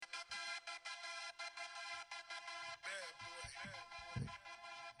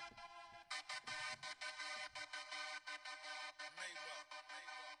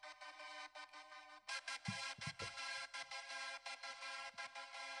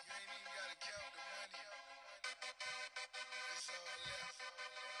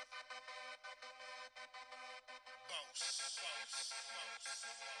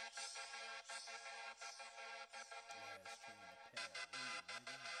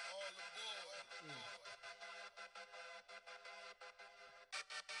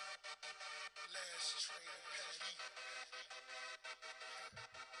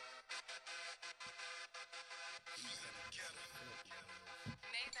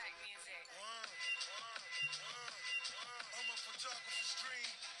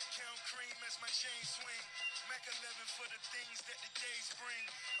the things that the days bring.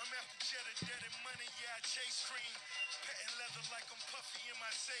 I'm after cheddar, dead and money, yeah, I chase cream. Petting leather like I'm puffy in my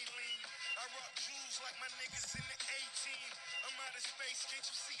saline. I rock jewels like my niggas in the 18. I'm out of space, can't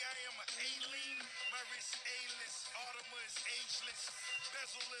you see I am an alien? My wrist A-list, Audemars is ageless.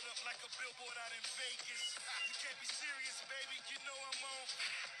 Bezel lit up like a billboard out in Vegas. You can't be serious, baby, you know I'm on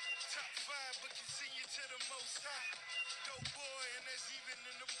top 5, but continue to the most high. Dope boy, and there's even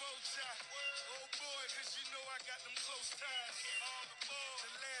in the bow tie. Oh boy, cause you know I got them close ties. The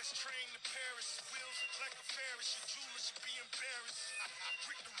last train to Paris, wheels like a Ferris. Your jeweler should be embarrassed.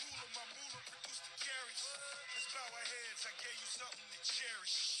 Rick the ruler, my moolah produced the carrots. Let's bow our heads, I gave you something to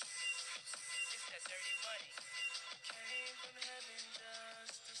cherish. It's that dirty money. Came from heaven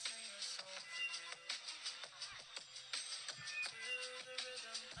just to sing a song for you. To the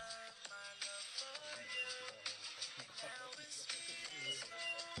rhythm of my love for you. And now it's me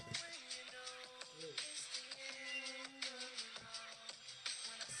slow when you know it's the end of the road.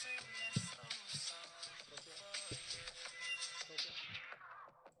 When I sing that slow song for you.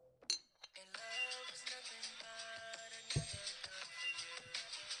 And love is nothing but another gun for you.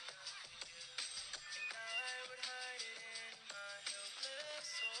 And I would hide it in my helpless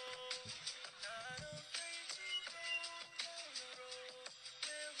soul. I'm not afraid to go down the road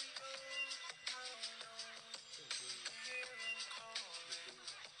where we go. I don't know. Hear 'em calling,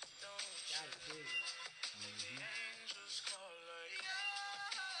 don't you? The angels call like, if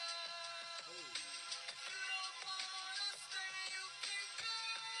you don't wanna stay, you can go.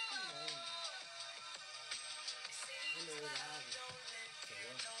 It seems like don't let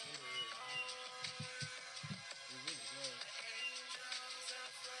fear know me more. The angels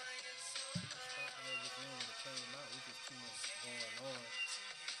are flying so low.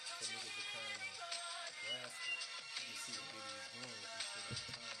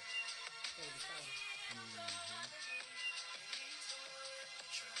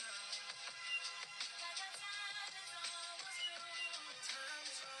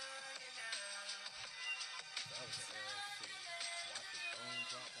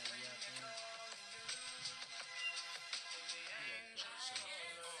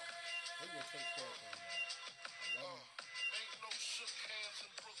 Ain't no shook hands in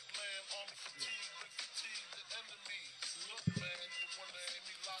Brooklyn. Army fatigue, bring fatigue the enemies. Look, man, you wanna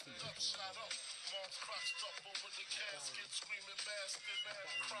see me locked up, shot up. Mom's crotched up over the casket, screaming bastard, mad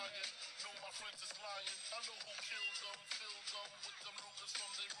crying. Know my friends is lying. I know who killed them, filled them with them Rugers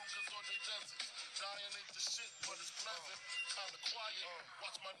from they Rugers or they deserts. Dying ain't the shit, but it's pleasant. Kinda quiet.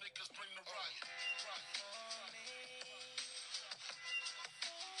 Watch my niggas bring the riot.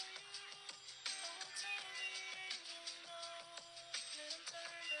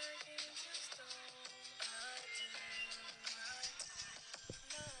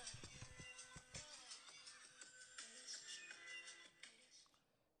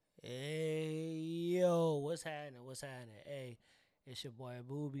 Hey yo, what's happening? What's happening? Hey, it's your boy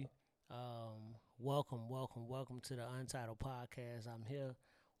Boobie. Welcome to the Untitled Podcast. I'm here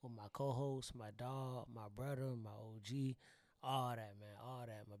with my co-host, my dog, my brother, my OG, all that man, all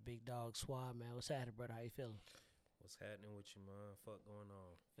that. My big dog Swad, man. What's happening, brother? How you feeling? What's happening with you, man? Fuck going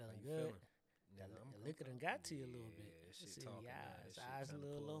on? Feeling How you good. feeling? The liquor done got to you a little bit. Yeah, Let's shit see, talking, man. eyes, Shit eyes a kinda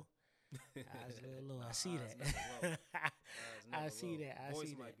little pull. low. Eyes a little low. I Nah, see eyes that. never low. Eyes I never see low. that. I Voice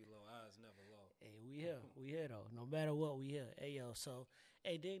see might that. be low. Eyes never low. Hey, we here though. No matter what, we here. Hey yo, so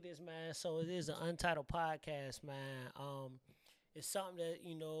hey, dig this, man. So it is an Untitled Podcast, man. It's something that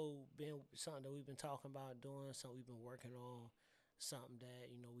been something that we've been talking about doing, something we've been working on, something that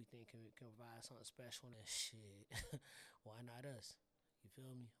we think can provide something special. And shit, why not us? You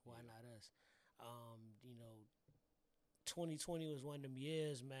feel me? Why not us? 2020 was one of them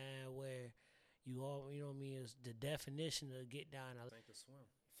years, man, where is the definition of get down. Sink or swim.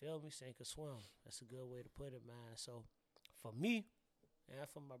 Feel me? Sink or swim. That's a good way to put it, man. So, for me and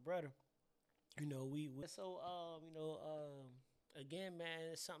for my brother, again, man,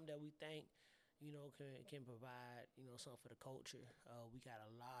 it's something that we think, can provide, something for the culture. We got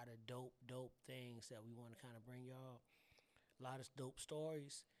a lot of dope things that we want to kind of bring y'all. A lot of dope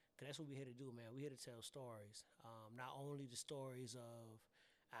stories. Cause that's what we're here to do, man. We're here to tell stories. Not only the stories of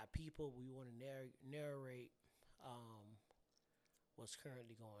our people, we want to narrate what's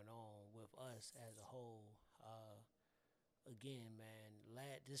currently going on with us as a whole. Again, man,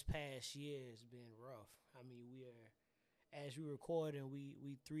 this past year has been rough. I mean, as we record, and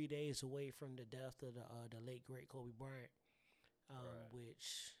we 3 days away from the death of the late great Kobe Bryant. Right.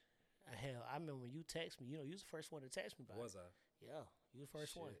 Which, hell, I remember when you text me. You was the first one to text me about it. Was I? Yeah, you the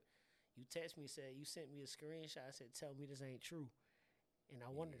first one. Shit. You text me, you sent me a screenshot. I said, "Tell me this ain't true." And I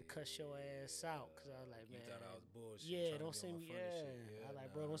wanted to cuss your ass out because I was like, You man, thought I was bullshit. yeah, trying to don't be send on me, my funny yeah. shit. I was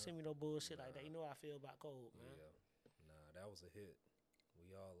like, bro, don't send me no bullshit like that. Nah. You know how I feel about cold, man. Yeah, nah, that was a hit.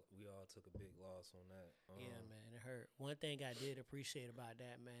 We all took a big loss on that. Yeah, man, it hurt. One thing I did appreciate about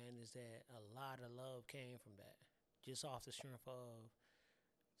that, man, is that a lot of love came from that. Just off the strength of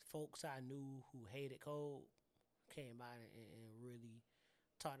folks I knew who hated cold came out and really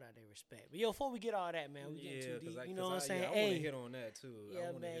taught out their respect. But yo, before we get all that, man, we get too deep. You know what I'm saying? I want to hit on that too.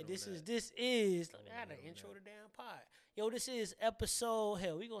 Yeah, man. This is I had an intro to to damn pod. Yo, this is episode.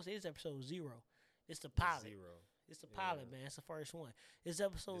 Hell, we gonna say it's episode 0. It's the pilot. It's the pilot, man. It's the first one. It's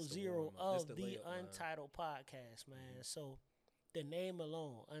episode 0 of the Untitled Podcast, man. So the name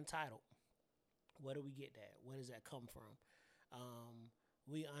alone, Untitled. Where do we get that? Where does that come from?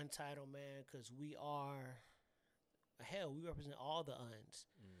 We Untitled, man, because we are. Hell, we represent all the uns,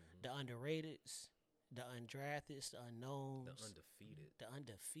 the underrateds, the undrafteds, the unknowns, the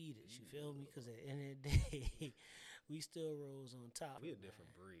undefeateds. You feel me? Because at the end of the day, we still rose on top. We a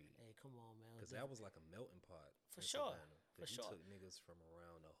different breed. Hey, come on, man. Because that was like a melting pot. For sure. For sure. Took niggas from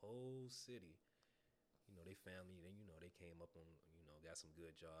around the whole city. You know, they family, then, you know, they came up on, you know, got some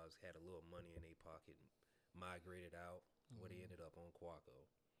good jobs, had a little money in their pocket, migrated out, where they ended up on Quaco.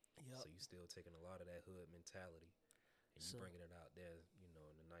 Yep. So you still taking a lot of that hood mentality. And you bringing it out there, you know,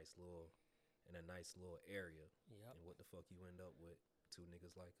 in a nice little area. Yep. And what the fuck you end up with? 2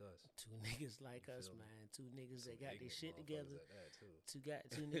 niggas like us. 2 niggas like us, man. 2 niggas that got their shit together.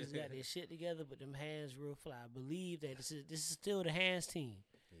 Two niggas got their shit together, but them hands real fly. I believe that this is still the hands team.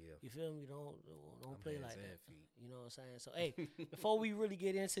 Yeah. You feel me? Don't play like that. Feet. You know what I'm saying? So hey, before we really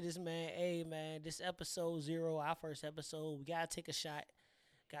get into this, man, this episode 0, our first episode, we gotta take a shot.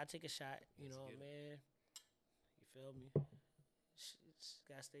 You know what I mean? Feel me?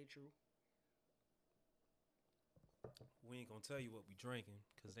 Gotta stay true. We ain't gonna tell you what we drinking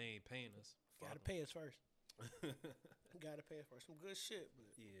because they ain't paying us. Gotta pay us first. Gotta pay us first. Some good shit,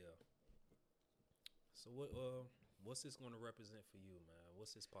 but yeah. So what's this gonna represent for you, man?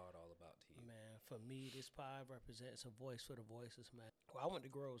 What's this pod all about to you? Man, for me, this pod represents a voice for the voiceless, man. Well, I went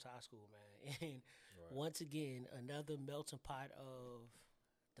to Groves High School, man, and once again, another melting pot of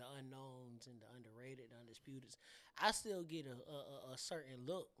the unknowns and the underrated, the undisputeds. I still get a certain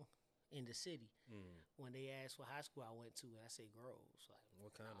look in the city when they ask what high school I went to, and I say Groves. Like,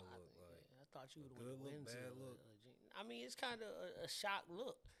 what kind of look? Like, I thought you would good look, bad look. I mean, it's kind of a shock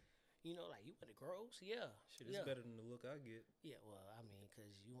look. You know, like, you went to Groves? Yeah. Shit, it's better than the look I get. Yeah, well, I mean,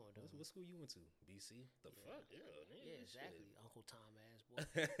 because you want to. What school you went to? BC? The fuck? Yeah, exactly. Shit. Uncle Tom ass boy.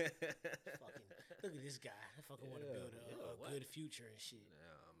 Fucking, look at this guy. I fucking want to build a good future and shit.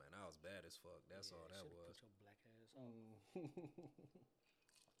 Nah, man, I was bad as fuck. That's all that was. Put your black ass on.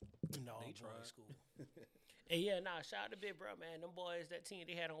 No, they tried. School. And yeah, shout out to Big Bro, man. Them boys, that team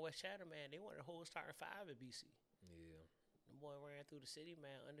they had on West Chatham, man, they won the whole starting 5 at BC. Yeah. Them boy ran through the city,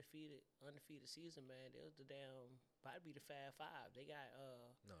 man, undefeated season, man. They was the damn, about to be the Fab 5. They got,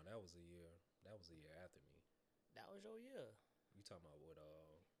 No, that was a year after me. That was your year. You talking about what,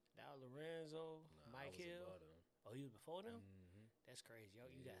 that was Lorenzo, Mike Hill. Oh, you was before them? Mm-hmm. That's crazy. Yo,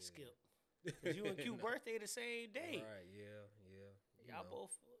 you got skipped. Cause you and Q birthday the same day. Right, yeah. Y'all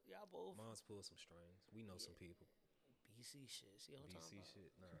both. Mom's pulled some strings. We know some people. BC shit. See what I'm talking about? BC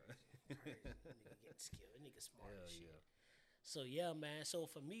shit, nah. Nigga getting skilled. Nigga smart as shit. Yeah. So yeah, man. So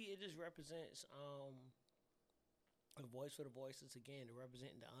for me, it just represents a voice for the voices again. To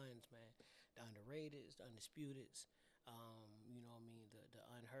representing the uns, man, the underrateds, the undisputeds. You know what I mean? The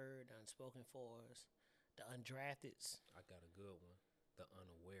unheard, the unspoken fors, the undrafteds. I got a good one. The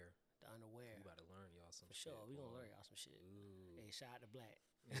unaware. You gotta learn y'all some shit. For sure, we gonna learn y'all some shit. Ooh. Hey, shout out to Black.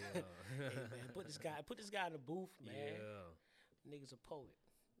 Yeah. Hey man, put this guy in the booth, man. Yeah. Nigga's a poet.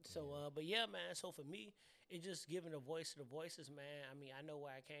 So, but yeah, man. So for me, it's just giving a voice to the voices, man. I mean, I know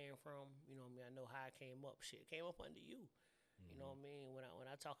where I came from. You know what I mean? I know how I came up. Shit came up under you. You know what I mean? When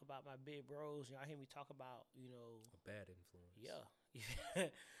I talk about my big bros, y'all hear me talk about, you know, a bad influence. Yeah.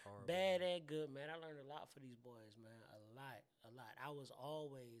 Bad and good, man. I learned a lot for these boys, man. A lot. I was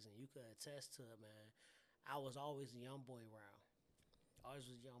always, and you could attest to it, man, I was always a young boy around. Always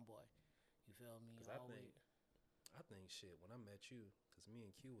was a young boy. You feel me? I think shit, when I met you, because me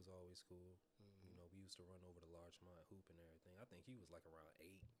and Q was always cool. You know, we used to run over to Larchmont, hoop and everything. I think he was like around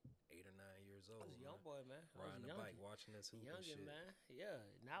 8 or 9 years old. I was a young boy, man. Riding the bike, watching us hoop and shit. Man. Yeah,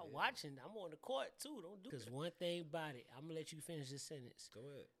 not watching. I'm on the court, too. Don't do it. Because one thing about it, I'm going to let you finish this sentence. Go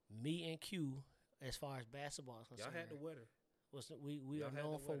ahead. Me and Q, as far as basketball is concerned. Y'all had the weather. We are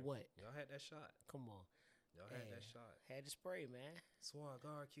known for what? Y'all had that shot. Come on. Y'all had that shot. Had to spray, man. Swad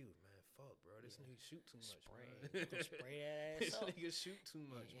guard Q, man. fuck, bro, this nigga shoot too much, Spray, man. spray that ass This up. nigga shoot too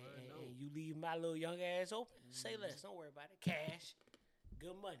much, man. No. And you leave my little young ass open. Say less. Don't worry about it. Cash,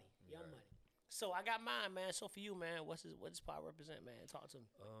 good money, young Right. money. So I got mine, man. So for you, man, what does Pod represent, man? Talk to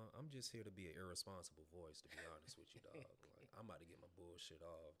me. I'm just here to be an irresponsible voice, to be honest with you, dog. Like, I'm about to get my bullshit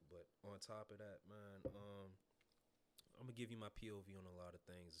off. But on top of that, man, I'm gonna give you my POV on a lot of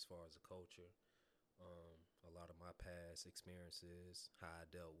things as far as the culture, a lot of my past experiences, how I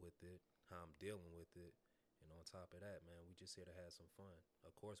dealt with it, how I'm dealing with it, and on top of that, man, we just here to have some fun.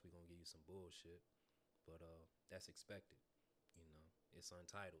 Of course, we're gonna give you some bullshit, but that's expected. You know, it's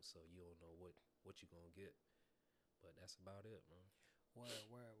untitled, so you don't know what you're gonna get. But that's about it, man.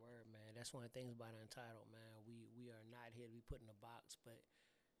 Word, man. That's one of the things about Untitled, man. We are not here to be put in a box, but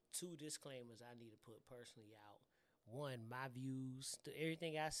 2 disclaimers I need to put personally out. 1, my views,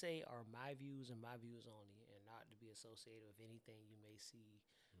 everything I say are my views and my views only, and not to be associated with anything you may see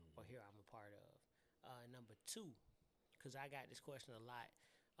or hear I'm a part of. Number 2, because I got this question a lot,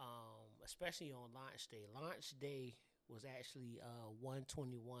 especially on launch day. Launch day was actually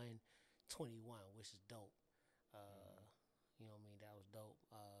 1/21/21, which is dope. You know what I mean? That was dope.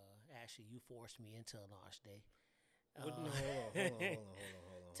 Actually, you forced me into a launch day. No, hold on.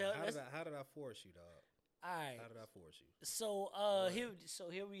 How did I force you, dog? All right. How did I force you? So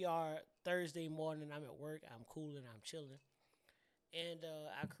here we are, Thursday morning. I'm at work. I'm cooling. I'm chilling. And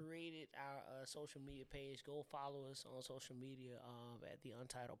I created our social media page. Go follow us on social media at the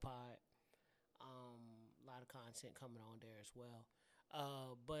Untitled Pod. A lot of content coming on there as well.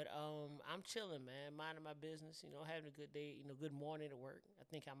 But I'm chilling, man, minding my business. You know, having a good day. You know, good morning at work. I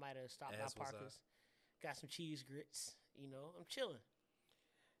think I might have stopped by Parker's. Got some cheese grits. You know, I'm chilling.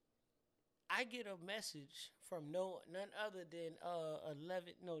 I get a message from none other than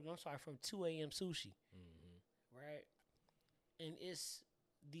from 2 a.m. Sushi, right? And it's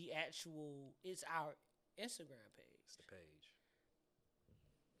our Instagram page. It's the page.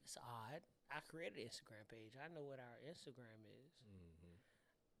 It's odd. I created an Instagram page. I know what our Instagram is.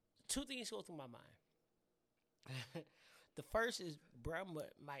 2 things go through my mind. The first is, bruh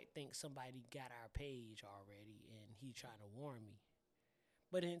might think somebody got our page already and he trying to warn me.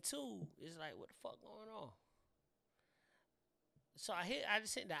 But then 2, it's like, what the fuck going on? So I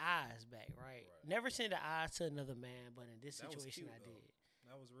just sent the eyes back, right? Never sent the eyes to another man, but in this situation I did.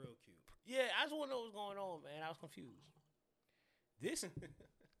 That was real cute. Yeah, I just want to know what's going on, man. I was confused. This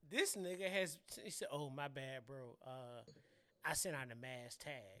nigga he said, oh, my bad, bro. I sent out a mass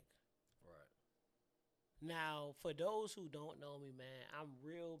tag. Right. Now, for those who don't know me, man, I'm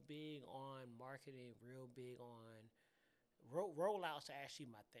real big on marketing, real big on rollouts are actually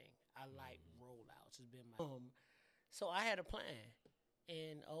my thing. I like rollouts. It's been my so I had a plan,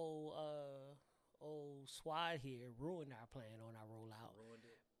 and old Swad here ruined our plan on our rollout. Ruined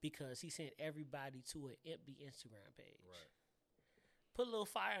it because he sent everybody to an empty Instagram page. Right. Put a little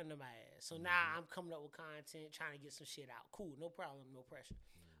fire under my ass. So now I'm coming up with content, trying to get some shit out. Cool, no problem, no pressure.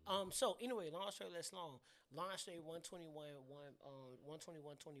 So anyway, long story less long. Launch day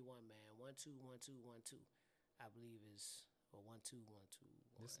 1/21/21, man. 1/2/1/2/1/2. I believe is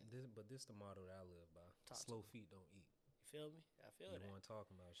 1/2/1/2. But this the motto that I live by. Slow feet don't eat. You feel me? I feel that. You want to talk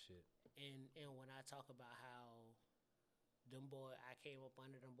about shit. And when I talk about how I came up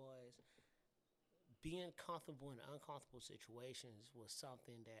under them boys, being comfortable in uncomfortable situations was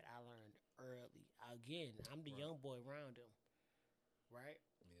something that I learned early. Again, I'm the young boy around them, right?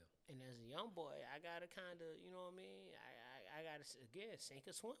 Yeah. And as a young boy, I gotta kind of, you know what I mean? I gotta again sink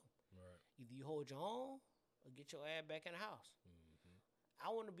or swim. Right. Either you hold your own or get your ass back in the house. I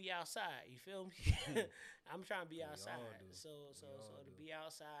want to be outside. You feel me? I'm trying to be outside. So to be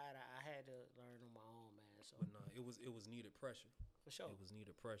outside, I had to learn on my own, man. So, but no, it was needed pressure. For sure, it was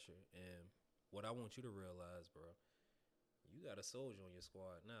needed pressure. And what I want you to realize, bro, you got a soldier on your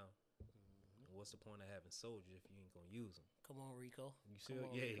squad now. What's the point of having soldiers if you ain't gonna use them? Come on, Rico. You see?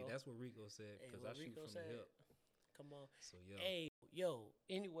 Yeah, Rico. That's what Rico said. Because I shoot from the hip. Come on. So yo. Hey, yo.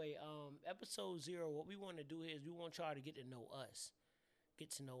 Anyway, episode 0. What we want to do is we want y'all to get to know us. Get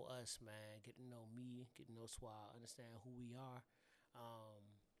to know us, man. Get to know me. Get to know Swad. Understand who we are.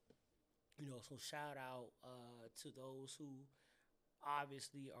 So shout out to those who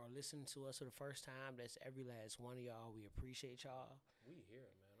obviously are listening to us for the first time. That's every last one of y'all. We appreciate y'all. We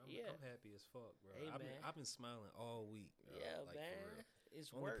here, man. I'm happy as fuck, bro. Hey, I've been smiling all week. Yeah, like, man. For real. It's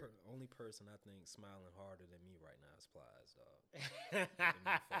work. Only person I think smiling harder than me right now is Plies, dog.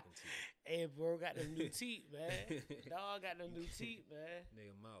 Hey, bro, got them new teeth, man. Dog got them new teeth, man.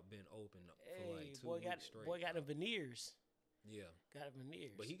 Nigga mouth been open for like 2 weeks straight. Boy got the veneers. Yeah. Got the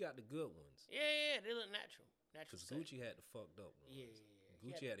veneers. But he got the good ones. Yeah, they look natural. Because Gucci had the fucked up ones. Yeah.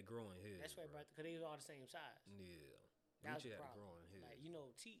 Gucci had to grow in his. That's why, bro. because they was all the same size. Yeah. That was Gucci the had to problem. grow in his. Like, you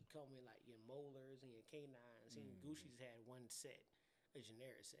know, teeth come in like your molars and your canines, and Gucci just had one set, a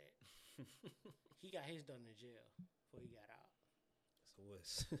generic set. He got his done in jail before he got out. So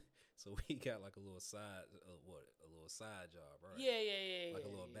what's so he got like a little side a little side job, right? Yeah. Like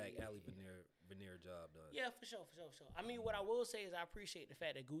a little back alley veneer job done. Yeah, for sure. I mean, what I will say is I appreciate the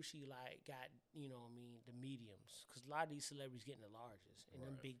fact that Gucci like got, you know what I mean, the mediums, because a lot of these celebrities getting the largest, and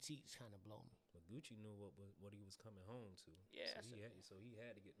them big teeth kind of blow me. But Gucci knew what he was coming home to. Yeah, so he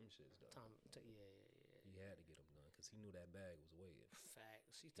had to get them shits done. He had to get them done because he knew that bag was waiting.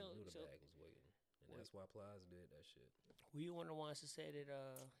 Facts. He knew the bag was waiting, and that's why Plies did that shit. Were you one of the ones that said that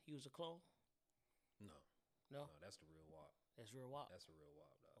he was a clone? No, that's the real WAP. That's real WAP. That's the real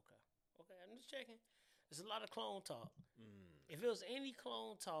WAP, dog. Okay, I'm just checking. There's a lot of clone talk. If it was any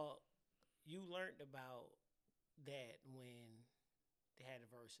clone talk, you learned about that when they had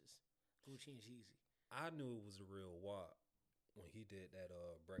the verses, Gucci and Jeezy. I knew it was a real WAP when he did that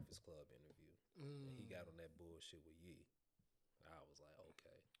Breakfast Club interview. And he got on that bullshit with Yee. I was like,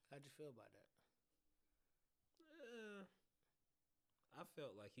 okay. How'd you feel about that? I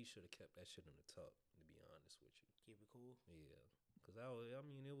felt like he should have kept that shit in the tuck, to be honest with you. Keep it cool. Yeah, because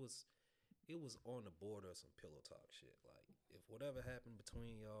it was on the border of some pillow talk shit. Like, if whatever happened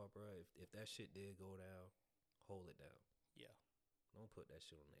between y'all, bro, if that shit did go down, hold it down. Yeah. Don't put that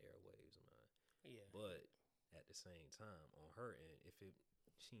shit on the airwaves, man. Yeah. But at the same time, on her end,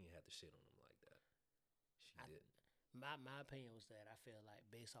 she ain't had to shit on him like that. She didn't. My opinion was that I feel like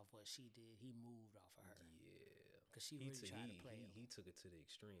based off what she did, he moved off of her. Yeah. Because she really tried to play him. He took it to the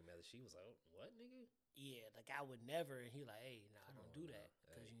extreme. As she was like, oh, what, nigga? Yeah, like I would never. And he like, hey, nah, don't do that.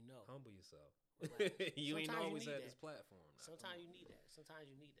 Because hey, humble yourself. Like, you ain't always at this platform. Now. Sometimes you need that.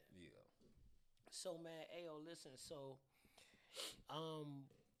 Yeah. So, man, ayo, listen. So,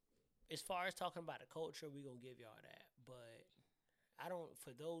 as far as talking about the culture, we going to give y'all that. But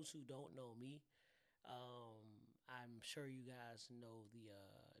for those who don't know me, I'm sure you guys know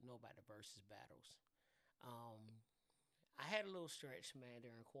about the versus battles. I had a little stretch, man,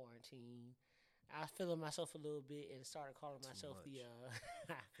 during quarantine. I was feeling myself a little bit and started calling myself feeling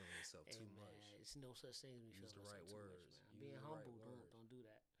yourself hey, too man, much. It's no such thing as me Use feeling the right myself words. too much, man. Being the humble, right don't do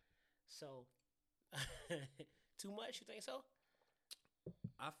that. So, too much? You think so?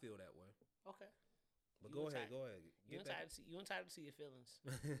 I feel that way. Okay. But go ahead. You entitled to see your feelings.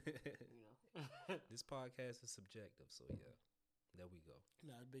 You know. This podcast is subjective, so yeah. There we go.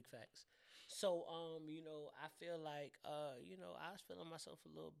 No, big facts. So, I feel like, I was feeling myself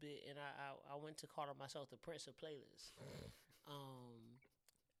a little bit, and I went to call myself the Prince of Playlists.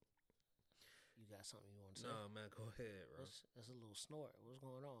 You got something you want to say? No, man, go ahead, bro. That's a little snort. What's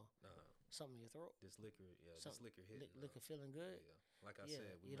going on? Something in your throat? This liquor hitting. Liquor feeling good? Yeah. Like I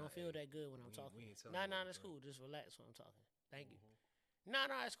said, you don't feel that good when I'm talking. We ain't telling Nah, you that's cool. Just relax when I'm talking. Thank you. Nah,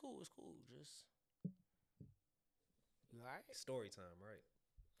 it's cool. It's cool. Just you all right? Story time, right?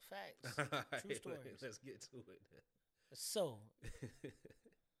 Facts. Right, True stories. Let's get to it. So,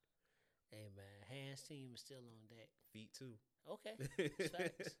 hey man, hands team is still on deck. Feet too. Okay,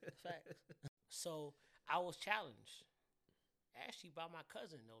 facts. So I was challenged, actually by my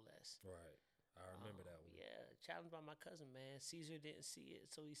cousin, no less. Right, I remember that one. Yeah, challenged by my cousin, man. Caesar didn't see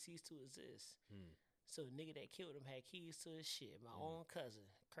it, so he ceased to exist. So the nigga that killed him had keys to his shit. My own cousin,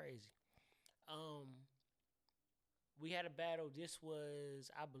 crazy. We had a battle. This was,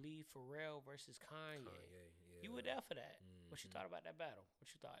 I believe, Pharrell versus Kanye. Yeah. You were there for that. What you thought about that battle?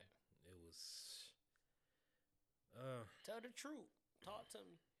 What you thought? It was. Tell the truth. Talk to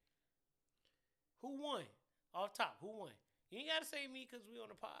me. Who won? Off top, who won? You ain't gotta say me because we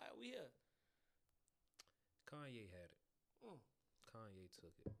on the pod. We here. Kanye had it. Kanye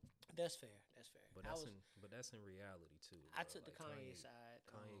took it. That's fair. But that's in reality too. I took the Kanye side.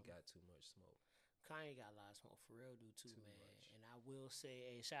 Kanye got too much smoke. Kanye got a lot of smoke. Pharrell do too, man. Much. And I will say,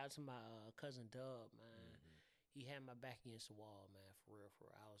 hey, shout out to my cousin Dub, man. He had my back against the wall, man. For real.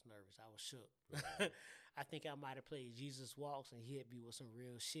 I was nervous. I was shook. Right. I think I might have played Jesus Walks, and he hit me with some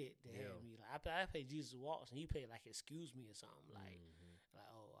real shit that had me like. I played Jesus Walks, and he played like "Excuse Me" or something like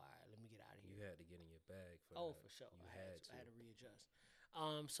oh, all right, let me get out of here. You had to get in your bag for that. For sure. You I had to readjust.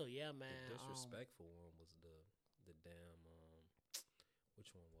 So yeah, man. The disrespectful one was the damn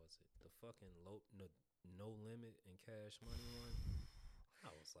which one was it? The fucking no limit and Cash Money one.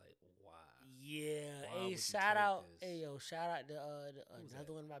 I was like, why? Yeah. Why hey, shout out. Hey, yo, shout out to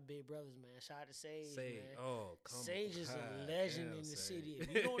another one of my big brothers, man. Shout out to Sage, man. Oh, come Sage on. is a legend in the city.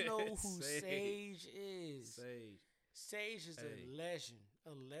 If you don't know who Sage is, Sage is a legend.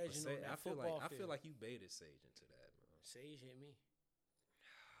 A legend on that football field. I feel like you baited Sage into that, man. Sage hit me.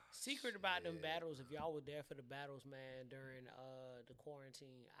 Secret about them Shit. battles, if y'all were there for the battles, man, during the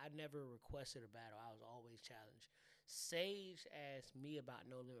quarantine, I never requested a battle. I was always challenged. Sage asked me about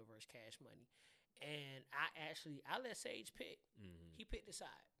No Limit versus Cash Money. And I let Sage pick. Mm-hmm. He picked the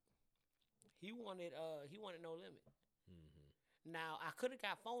side. He wanted No Limit. Mm-hmm. Now I could have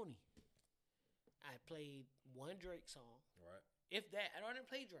got phony. I played one Drake song. Right. If that, I didn't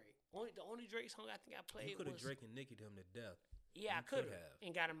play Drake. The only Drake song I think I played You could have was Drake and Nicki'd him to death. Yeah, I You could could have. have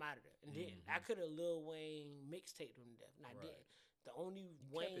and got him out of there. And then I could have Lil Wayne mixtaped him to death, and I Right. didn't. The only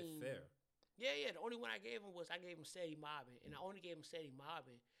You Wayne, kept it fair. yeah. The only one I gave him was I gave him Steady Mobbing, and I only gave him Steady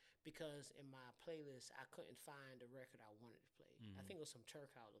Mobbing because in my playlist I couldn't find the record I wanted to play. I think it was some Turk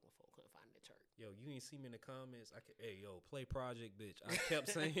I was looking for. Couldn't find the Turk. Yo, you ain't see me in the comments. Hey, yo, play Project Bitch. I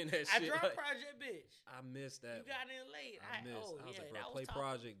kept saying that I shit. dropped like, Project Bitch. I missed that. You got in late. I missed. Oh I was yeah, like, bro, that play was top.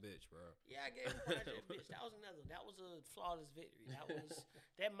 Project Bitch, bro. Yeah, I gave him Project Bitch. That was another. That was a flawless victory.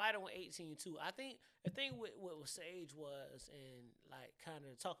 That might have went 18-2. I think the thing with Sage was, and like kind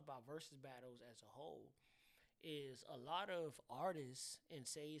of talk about versus battles as a whole, is a lot of artists, and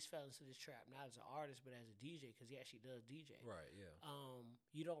Sage fell into this trap not as an artist but as a DJ because he actually does DJ. Right, yeah.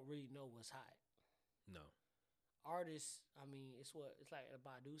 You don't really know what's hot. No. Artists, I mean, it's like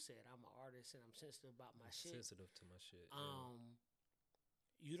Badu said. I'm an artist and I'm sensitive about my shit. Sensitive to my shit.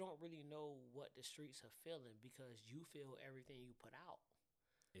 You don't really know what the streets are feeling because you feel everything you put out.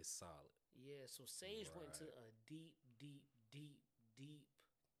 It's solid. Yeah, so Sage went to Right. a deep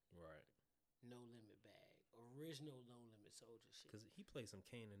Right. No Limit bag. Original No Limit Soldier shit. Because he played some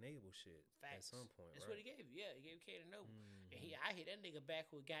Cain and Abel shit Facts. at some point, That's right? what he gave you. Yeah, he gave Kate and Noble. Mhm. And I hit that nigga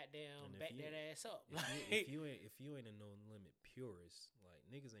back with goddamn And if back you- that ass up. If you ain't a No Limit purist, like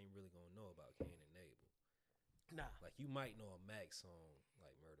niggas ain't really gonna know about Cain and Abel. Nah. Like you might know a Mac song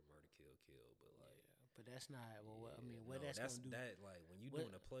like Murder, Murder, Kill, Kill, but like But that's not what I mean. yeah, What no, that's gonna do? that like when you What-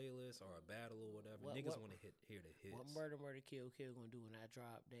 doing a playlist or a battle or whatever, What- niggas what- want to hear the hits. What Murder, Kill gonna do when I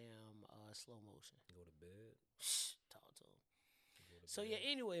drop damn Slow Motion? Go to bed. Talk to him. Go to So bed. yeah,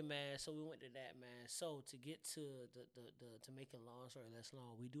 anyway, man. So we went to that, man. So to get to the to make a long story less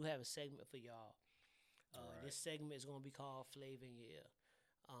long, we do have a segment for y'all. Alright. This segment is gonna be called Flavor in Your Ear.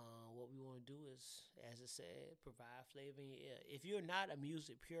 What we want to do is, as it said, provide flavor in your ear. If you're not a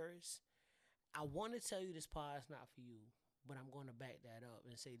music purist, I want to tell you this pod is not for you, but I'm going to back that up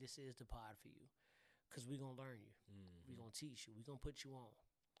and say this is the pod for you because we're going to learn you. We're going to teach you. We're going to put you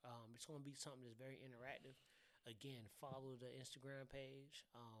on. It's going to be something that's very interactive. Again, follow the Instagram page.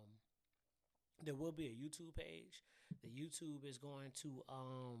 There will be a YouTube page. The YouTube is going to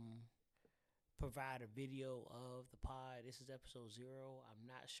provide a video of the pod. This is episode 0. I'm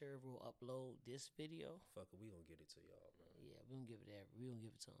not sure if we'll upload this video. Fuck it, we gonna get it to y'all, man. Yeah, we're gonna give it that. We're gonna give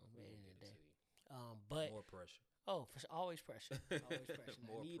it to them at the We end gonna of get the it day. to you. But More pressure. always pressure. Always pressure.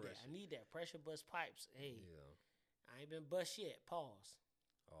 More I need pressure. that. I need that pressure bust pipes. Hey, Yeah, I ain't been bust yet. Pause.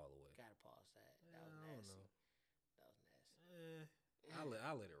 all the way. Gotta pause that. That Yeah, was I don't nasty. know. That was nasty.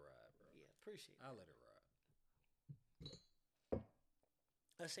 I let it ride, bro. Yeah, appreciate it. I let it ride.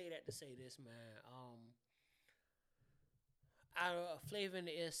 I say that to say this, man. Our Flavor in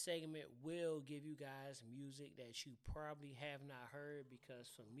the Ear segment will give you guys music that you probably have not heard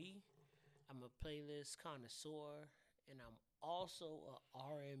because for me, I'm a playlist connoisseur and I'm also a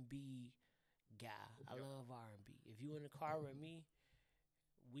R&B guy. I love R&B. If you in the car with me,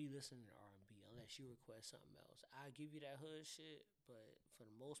 we listen to R&B unless you request something else. I give you that hood shit, but for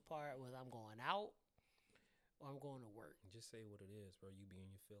the most part, whether I'm going out or I'm going to work. Just say what it is, bro. You be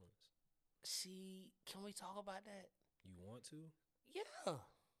in your feelings. See, can we talk about that? You want to? Yeah.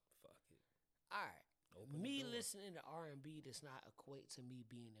 Fuck it. All right. Open the Me door. listening to R&B does not equate to me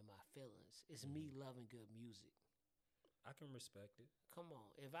being in my feelings. It's me loving good music. I can respect it. Come on.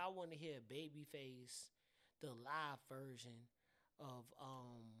 If I want to hear Babyface, the live version of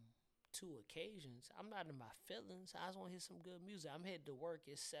Two Occasions, I'm not in my feelings. I just want to hear some good music. I'm headed to work.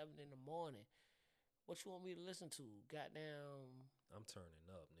 It's 7 in the morning. What you want me to listen to? Goddamn. I'm turning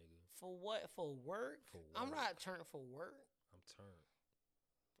up, nigga. For what? For work? For I'm work. not turned for work. I'm turned.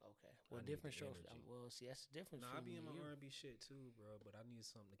 Okay. I Well, need different the strokes. energy. Well, see, that's the difference. Nah, I between be in my you. R&B shit too, bro. But I need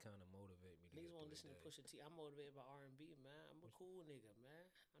something to kind of motivate me. Niggas get want to through listen to the Pusha T. I'm motivated by R&B, man. I'm a cool nigga, man.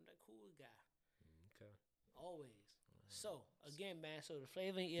 I'm that cool guy. day. Okay. Always. So, again, man, so the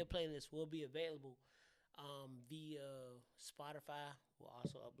Flavor in Your Ear playlist will be available via Spotify. We'll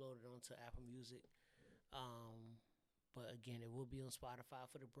also upload it onto Apple Music. But, again, it will be on Spotify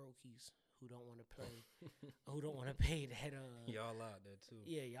for the brokies who don't want to play, who don't want to pay that. Y'all out there too.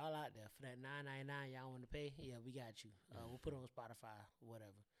 Yeah, y'all out there. For that $9.99 y'all want to pay, yeah, we got you. We'll put it on Spotify,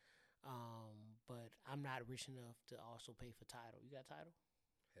 whatever. But I'm not rich enough to also pay for Tidal. You got Tidal?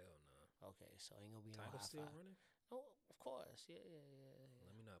 Hell no. Okay, so ain't gonna be no Title high still five. running? No, of course. Yeah.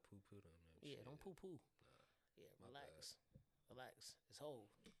 Let me not poo-poo on that Yeah, shit. don't poo-poo. Nah, Yeah, my relax. Relax. It's Hov.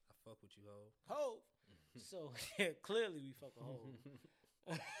 I fuck with you, ho. Hov. So, yeah, clearly we fuck a Hov.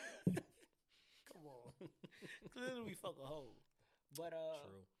 Come on. Clearly we fuck a Hov. But,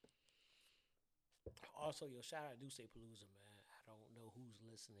 True. also, yo, shout out Duce Palooza, man. I don't know who's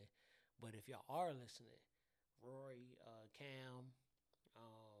listening, but if y'all are listening, Rory, Cam,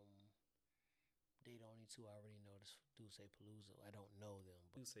 they the only two I already know this Duce Palooza. I don't know them,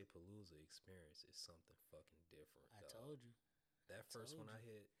 but Duce Palooza experience is something fucking different. I dog. told you. That first one I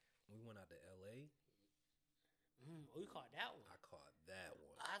hit, we went out to L.A. We caught that one. I caught that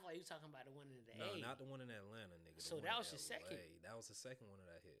one. I thought you were talking about the one in the No, A. not the one in Atlanta, nigga. the So one that in was your second? LA. That was the second one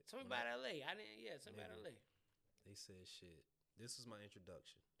that I hit. Tell me When about LA. I didn't. Yeah, tell me about Nigga. LA. They said shit. This was my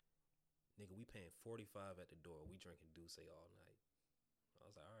introduction. Nigga, we paying $45 at the door. We drinking Duce all night. I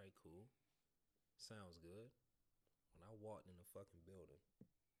was like, all right, cool. Sounds good. When I walked in the fucking building,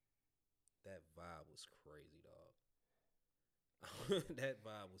 that vibe was crazy, dog. That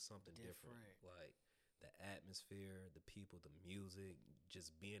vibe was something different. Like the atmosphere, the people, the music,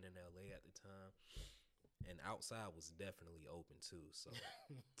 just being in LA at the time. And outside was definitely open too. So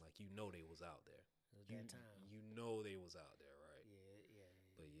like they was out there. It was that time. You know they was out there, right? Yeah.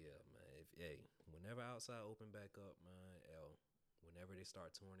 But yeah, man. Whenever outside open back up, man, whenever they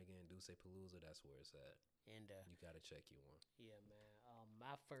start touring again, Duce Palooza, that's where it's at. And You gotta check you one. yeah, man.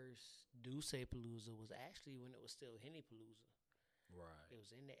 My first Duce Palooza was actually when it was still Henny Palooza. Right. It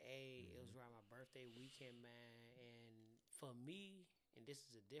was in the A. It was around my birthday weekend, man. And for me, and this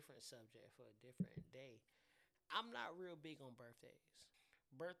is a different subject for a different day, I'm not real big on birthdays.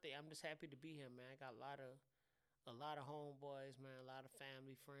 I'm just happy to be here, man. I got a lot of homeboys, man. A lot of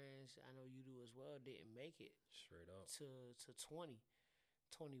family friends. I know you do as well. Didn't make it Straight up. to 20,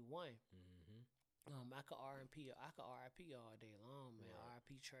 21. Mm-hmm. I could RIP all day long, man. Right.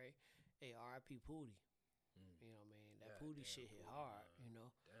 RIP Trey, hey, RIP Pootie. You know what I mean? That Pootie shit hit hard, man. you know.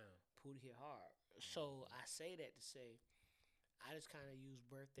 Damn. Pootie hit hard. So I say that to say, I just kind of use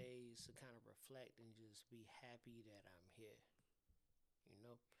birthdays to kind of reflect and just be happy that I'm here, you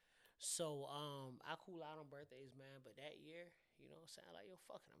know. So I cool out on birthdays, man. But that year, you know, sound like yo,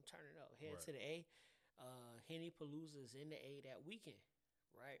 fuck it, I'm turning up. Head to the A. Henny Palooza's in the A that weekend,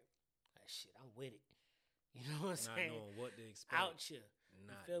 right? Like shit, I'm with it. You know what I'm Not saying? knowing what to expect. Out here. You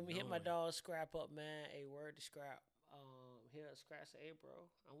Not feel me? Hit my knowing. dog Scrap up, man. Hey, word to Scrap. Hit up Scrap. Say, hey,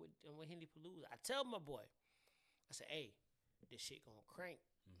 bro, I'm with Henny Palooza. I tell my boy, I said, hey, this shit gonna crank.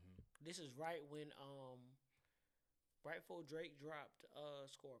 Mm-hmm. This is right when right before Drake dropped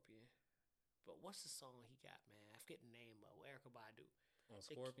Scorpion. But what's the song he got, man? I forget the name of Erykah Badu. On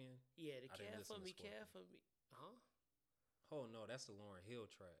Scorpion? Yeah, the I didn't Care listen for to Me, Care Scorpion. for Me. Huh? Oh no, that's the Lauryn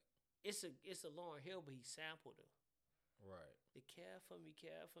Hill track. It's a Lauryn Hill, but he sampled her. Right. The Care for Me,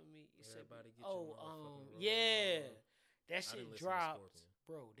 Care for Me. It's Everybody get your motherfucking roll yeah. on. That I shit didn't listen to dropped. Scorpion.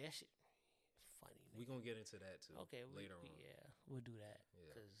 Bro, that shit funny. We gonna get into that too. Okay, later on. Yeah, we'll do that.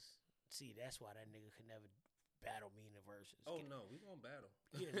 Yeah. Cause see, that's why that nigga could never battle me in the verses. Oh no, we gonna battle.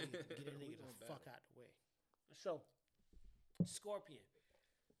 Get a nigga, get a We nigga the gonna fuck battle. out the way. So, Scorpion.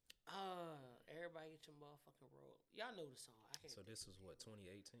 Everybody get your motherfucking roll. Y'all know the song. I can't. So this was what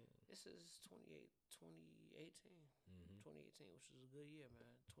 2018. This is 2018. Mm-hmm. 2018, which was a good year,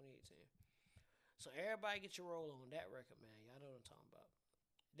 man. 2018. So everybody get your roll on that record, man. Y'all know what I'm talking about.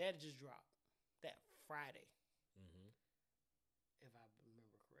 That just dropped that Friday, Mm-hmm. if I remember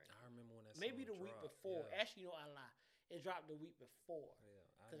correctly. I remember when that Maybe song the week dropped. before. Yeah. Actually, no, I lie. It dropped the week before.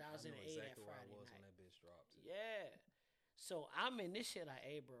 Yeah, 'Cause I was in know the A that exactly where I Friday was night. when that bitch dropped. Too. Yeah. So I'm in this shit like,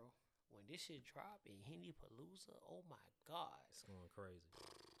 hey, bro, when this shit drop in Henny Palooza, oh my God. It's going crazy.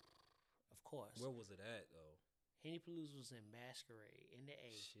 Of course. Where was it at though? Henny Palooza was in Masquerade in the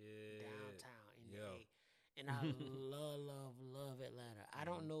A. Shit. Downtown in the Yo. A. And I love Atlanta. I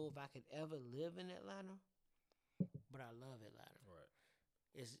don't know if I could ever live in Atlanta, but I love Atlanta. Right.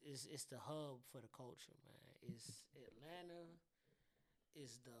 It's the hub for the culture, man. It's Atlanta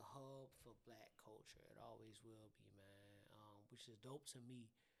is the hub for black culture. It always will be, man. Which is dope to me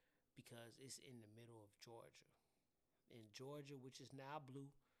because it's in the middle of Georgia. In Georgia, which is now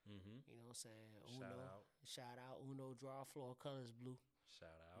blue. Mm-hmm. You know what I'm saying? Shout out. Shout out. Uno draw floor colors blue.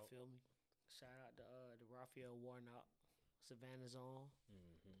 Shout You out. feel me? Shout out to the Raphael Warnock, Savannah's on.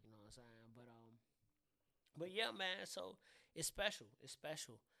 Mm-hmm. You know what I'm saying? But yeah, man. So it's special. It's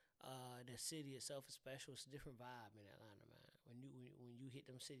special. The city itself is special. It's a different vibe in Atlanta, man. When you hit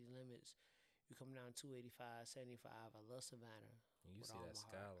them city limits, you come down 285, 75. I love Savannah. When you with see all that my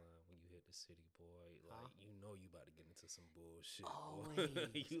heart. skyline when you hit the city, boy. Like you know you about to get into some bullshit. Always.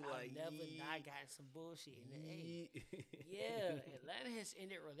 Boy. You I've like never yee. not gotten some bullshit in the A. Yee. Yeah, Atlanta has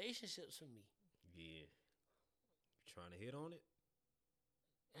ended relationships for me. Yeah. You trying to hit on it?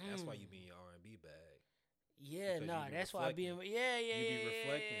 That's why you be in your R&B bag. Yeah, Because nah, you be that's why I be in. reflecting. Yeah, You be yeah,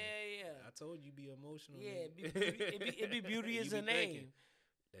 reflecting. yeah. I told you be emotional. Yeah, nigga. it be beauty You is be a thinking, name.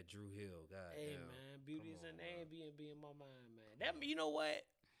 That Drew Hill, God Hey damn. man, beauty Come is a on, name. man. Be in my mind, man. That you know what?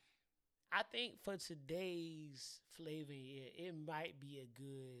 I think for today's flavor year, it might be a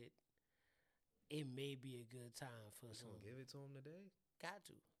good. It may be a good time for You some. gonna give it to him today? Got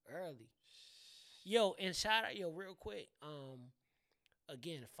to early. Yo, and shout out, yo, real quick.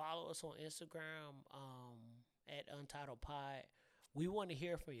 Again, follow us on Instagram. At Untitled Pod. We want to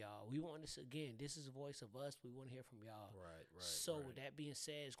hear from y'all. We want this again. This is the voice of us. We want to hear from y'all. Right. So right. with that being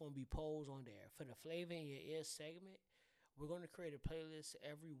said, it's going to be polls on there for the Flavor in Your Ear segment. We're going to create a playlist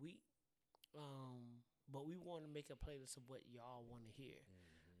every week. But we want to make a playlist of what y'all want to hear.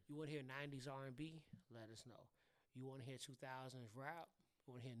 You want to hear 90s R&B? Let us know. You want to hear 2000s rap?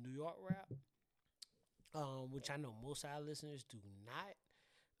 You want to hear New York rap? Which I know most of our listeners do not.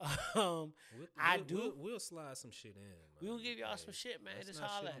 We'll slide some shit in. Man. We will give y'all some shit, man. Let's Just not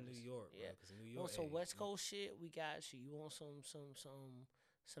holler shit at on us. New York, Yeah. bro. Because New York, Want some West Coast shit? We got you. You want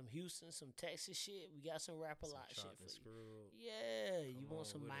some Houston, some Texas shit? We got some rap a lot shit for you. Screwed. Yeah, you Come want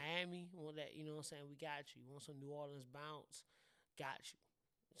on some with it. Miami? Want that? You know what I'm saying? We got you. You want some New Orleans bounce? Got you.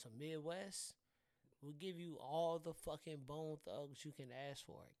 Some Midwest? We'll give you all the fucking Bone Thugs you can ask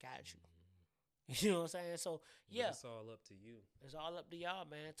for. Got you. You know what I'm saying? So yeah, But it's all up to you. it's all up to y'all,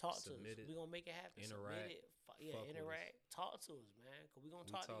 man. Talk Submit to us. it. We're gonna make it happen. Interact. Submit it. Fuck with Interact. Talk to us, man. Cause we're gonna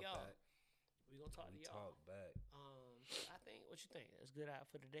We talk to y'all. back. We're gonna talk We to y'all. talk back. I think what you think? That's good out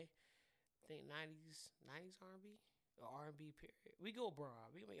for today. I think 90s R&B or R&B period. We go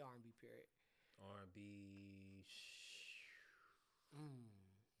broad. We can make R&B period. R&B.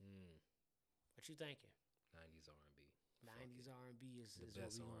 What you thinking? 90s R&B. 90s R&B is The what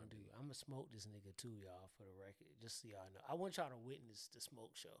best we gonna R&B. do. I'm gonna smoke this nigga too, y'all, for the record. Just so y'all know. I want y'all to witness the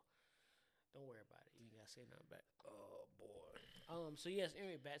smoke show. Don't worry about it. You ain't gotta say nothing back. Oh boy. So yes,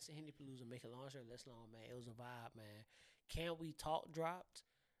 anyway, back to Henny Palooza. Make it long story less long, man. It was a vibe, man. Can We Talk dropped.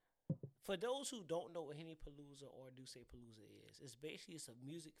 For those who don't know what Henny Palooza or Do Say Palooza is, it's a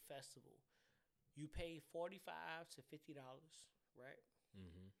music festival. You pay $45 to $50, right?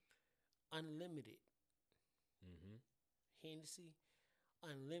 Unlimited. Hennessy,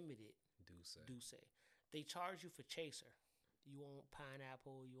 unlimited. Do say. They charge you for chaser. You want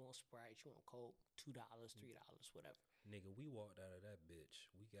pineapple, you want Sprite, you want Coke, $2, $3, whatever. Nigga, we walked out of that bitch.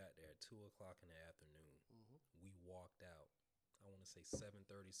 We got there at 2 o'clock in the afternoon. We walked out, I want to say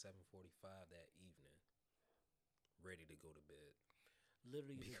 7:30, 7:45 that evening, ready to go to bed.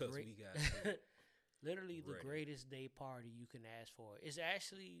 Literally, Because we got literally the ready. greatest day party you can ask for. It's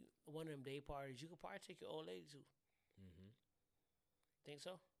actually one of them day parties you could probably take your old lady to. Think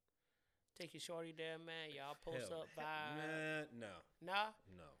so? Take your shorty there, man. Y'all post Hell, up, vibe. Man, no. Nah?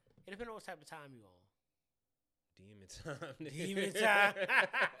 No. It depends on what type of time you on. Demon time. nigga. Demon time.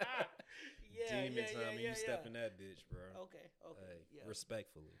 Demon time, and you step in that bitch, bro. Okay. Hey, Yeah.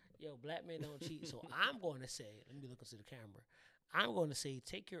 respectfully. Yo, black men don't cheat. So I'm going to say, let me look into the camera. I'm going to say,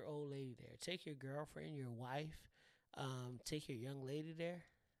 take your old lady there. Take your girlfriend, your wife. Take your young lady there.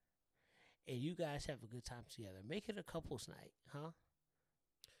 And you guys have a good time together. Make it a couple's night, huh?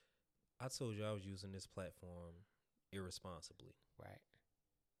 I told you I was using this platform irresponsibly. Right.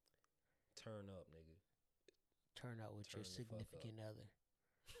 Turn up, nigga. Turn out with Turn your the fuck significant other.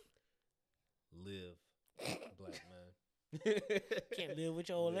 Live, black man. Can't live with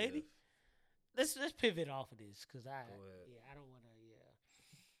your old lady? Let's pivot off of this because I don't want to.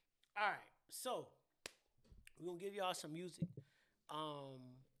 All right, so we're gonna give y'all some music.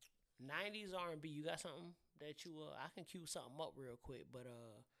 90s R&B. You got something that you? I can cue something up real quick, but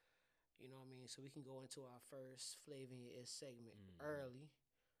you know what I mean. So we can go into our first Flavor in Your Ear segment early.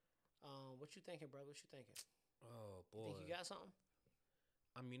 What you thinking, brother? What you thinking? Oh boy, Think you got something?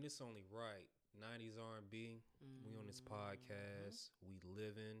 I mean, it's only right. 90s R&B. We on this podcast. We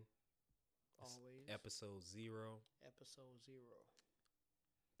living. Always. Episode 0. Episode 0.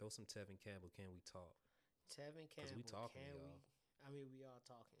 Throw some Tevin Campbell. Can we talk? Tevin Campbell. We talking to y'all. I mean, we are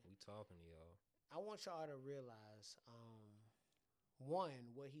talking. We talking to y'all. I want y'all to realize,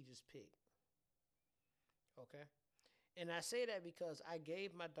 one, what he just picked. Okay? And I say that because I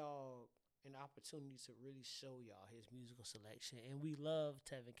gave my dog an opportunity to really show y'all his musical selection. And we love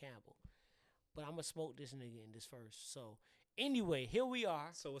Tevin Campbell. But I'm going to smoke this nigga in this first. So Anyway, here we are.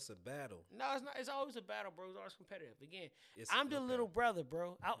 So it's a battle. No, it's not. It's always a battle, bro. It's always competitive. Again, It's I'm the okay. little brother,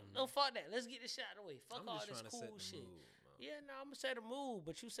 bro. No, fuck that. Let's get this shit out of the way. Fuck I'm all just this trying to cool set the shit. mood, man. Yeah, no, I'm gonna set a mood,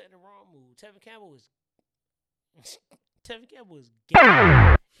 but you setting the wrong mood. Tevin Campbell is Tevin Campbell is gay,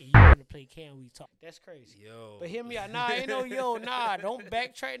 and you want to play Can We Talk? That's crazy. Yo. But hear me out. Nah, ain't no yo. Nah, don't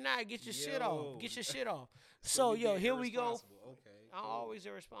backtrack. Nah, get your shit off. Yo. Get your shit off. So yo, being here we go. irresponsible. Okay. I'm cool. always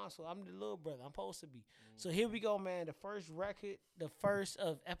irresponsible. I'm the little brother. I'm supposed to be. So here we go, man. The first record, the first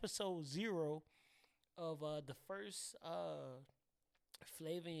of episode 0 of the first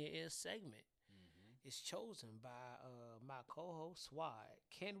Flavor in Your Ear segment is chosen by my co-host Swad.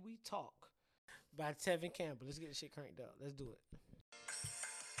 Can We Talk? By Tevin Campbell. Let's get this shit cranked up. Let's do it.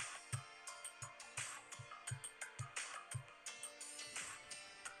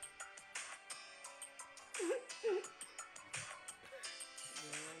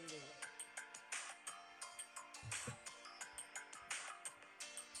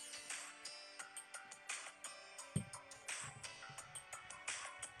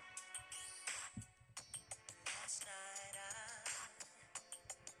 Last night I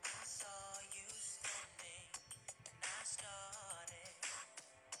saw you standing, and I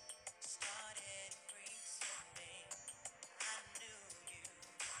started preaching me. I knew you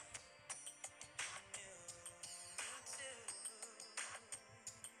knew me too,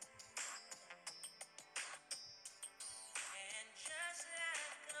 and just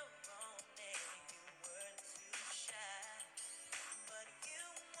like a romance, you were too shy. But you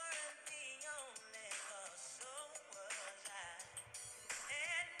weren't the only, 'cause so was I.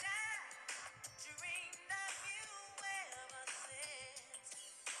 And I dreamed of you ever since.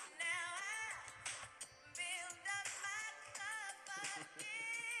 Now I build up my confidence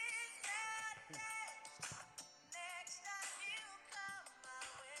that next time you come my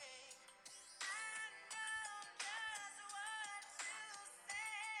way, I know just what to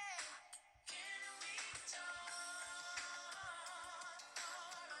say. Can we talk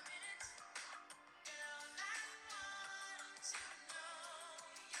for a minute? Girl, I want to know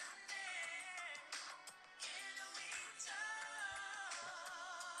your name. Can we talk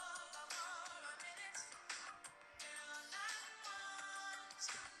for a minute? Girl, I want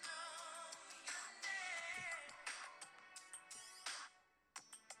to know your name.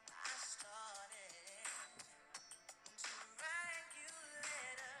 I started to write you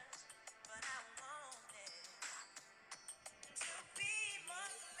letters, but I wanted to be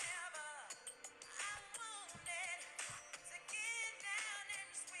more clever. I wanted to get down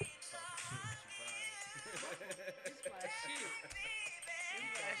and sweet talk you. It's my shit. Baby,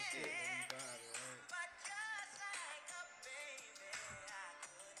 my shit. but just like a baby, I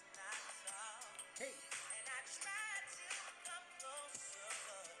could not talk. Hey. And I tried to come closer,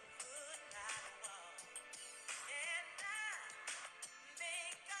 but could not walk. And I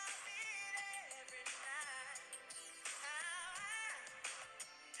think of it every night, how I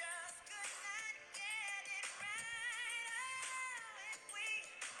just could not get it right. Oh, if we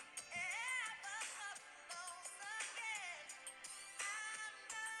ever come close again, I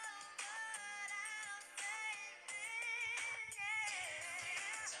know what I'll say then. Yeah.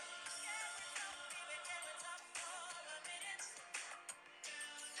 Can we talk, baby? Can we talk for a minute?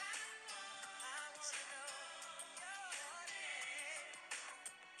 Girl, I wanna know your name.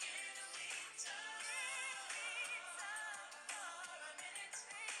 Can we talk for a minute,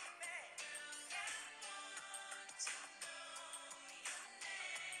 baby? Girl, I want to know your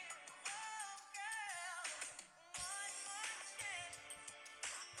name. Oh, girl, one more chance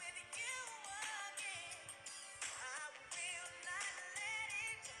with you again. I will not let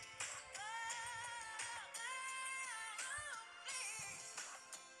it go. Please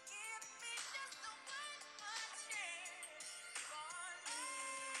give me just one more chance for love.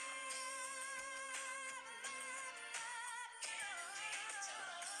 Can we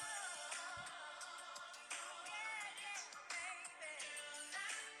talk? Baby,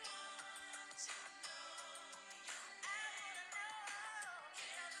 I want to know your name.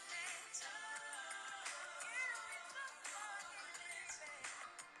 Can we talk? Can we talk for a minute, baby?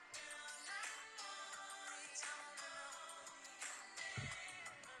 Girl, I want to know your name.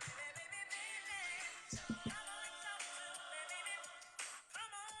 Baby,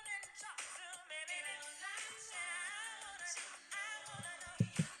 come on and talk to me, baby. Come on and talk to me, baby. I wanna know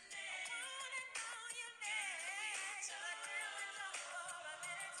your name. I wanna know your name. Can we talk for a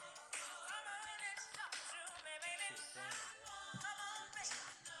minute? Come on and talk to me, baby. Come on, baby.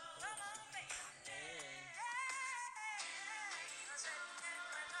 Come on, baby. I said, can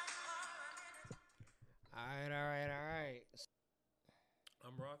we talk for a minute? All right.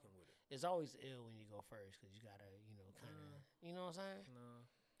 I'm rocking with it. It's always ill when you go first because you gotta, kind of You know what I'm No,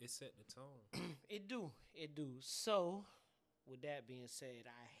 it set the tone. saying? It do. So, with that being said,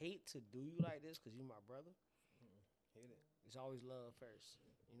 I hate to do you like this because you my brother. Hit it. It's always love first.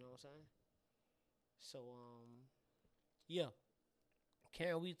 You know what I'm saying? So, yeah.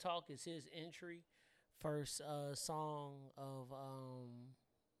 Can We Talk is his entry. First song of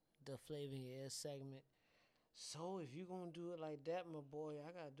the Flavor in Your Ear segment. So if you gonna do it like that, my boy,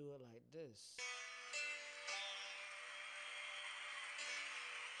 I gotta do it like this. Every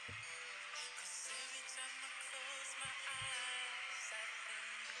time I close my eyes, I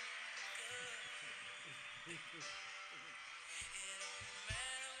think of you. It don't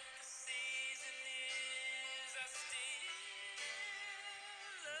matter what the season is, I still love you.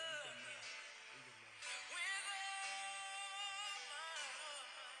 With all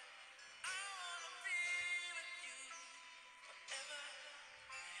my heart, I wanna be with you forever,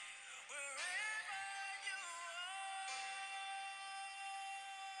 wherever you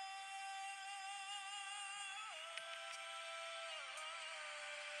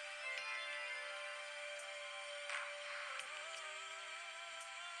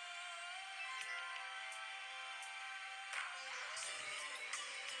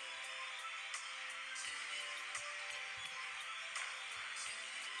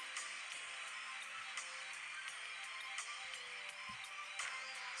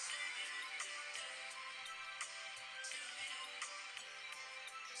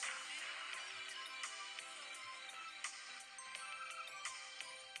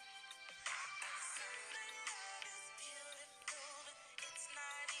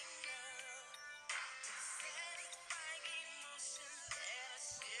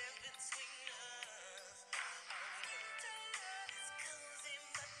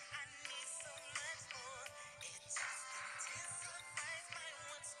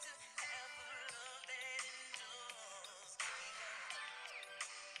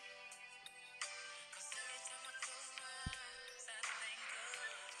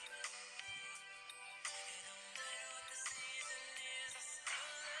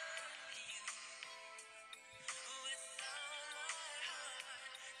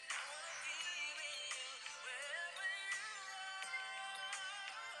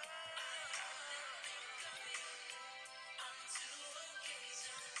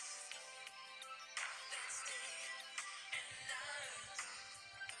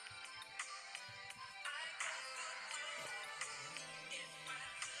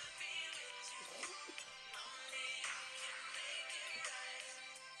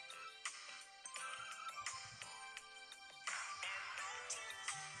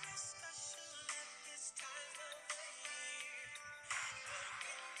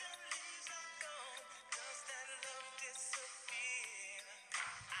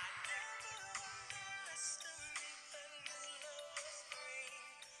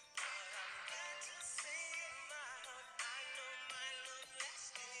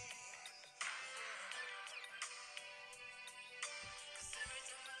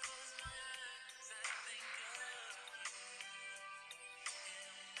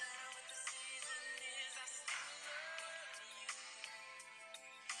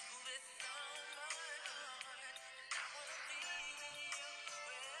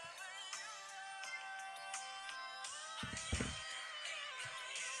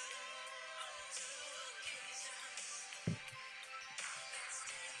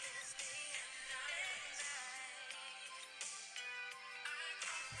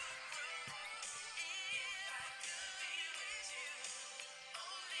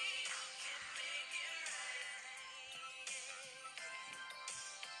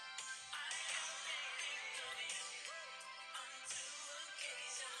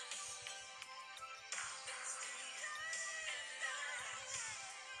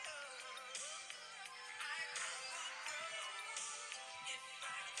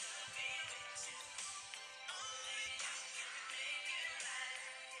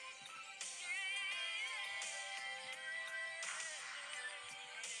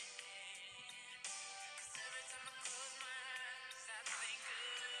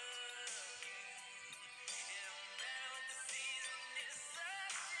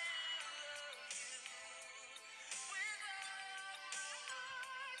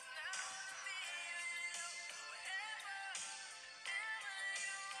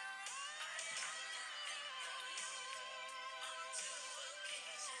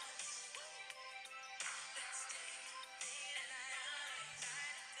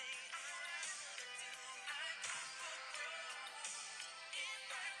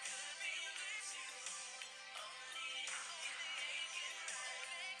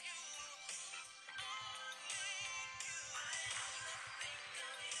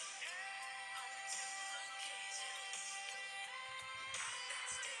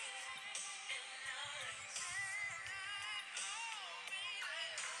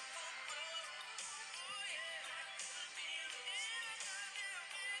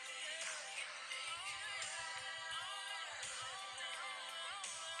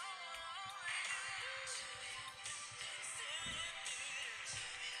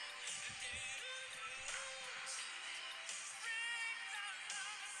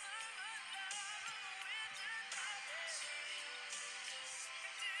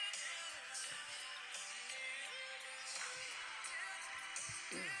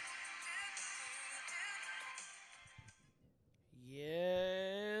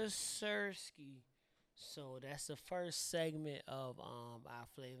sirski. So that's the first segment of our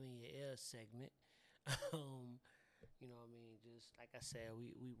Flavor in Your Ear segment. You know what I mean? Just like I said,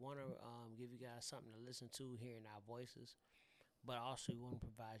 we want to give you guys something to listen to, hearing our voices. But also, we want to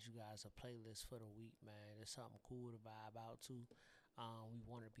provide you guys a playlist for the week, man. There's something cool to vibe out to. We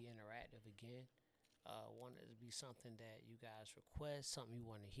want to be interactive again. Want it to be something that you guys request, something you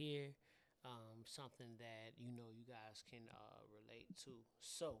want to hear, something that you know you guys can relate to.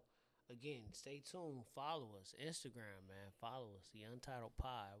 So, again, stay tuned. Follow us. Instagram, man. Follow us. The Untitled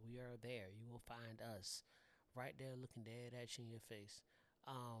Pod. We are there. You will find us right there looking dead at you in your face.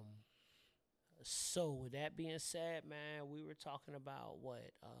 So with that being said, man, we were talking about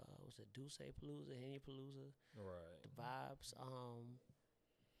what was it, Duce Palooza, Henny Palooza, Right. the vibes.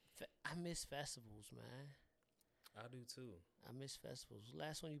 I miss festivals, man. I do too. I miss festivals.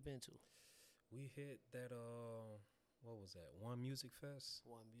 Last one you been to? We hit that what was that? One Music Fest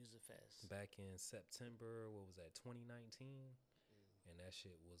One Music Fest. back in September. What was that? 2019. And that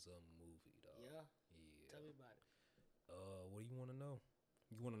shit was a movie, dog. Yeah. Yeah. Tell me about it. What do you want to know?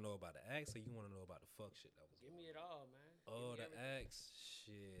 You want to know about the acts, or you want to know about the fuck shit that was Give going me it all, man. Oh, Give the me everything. acts,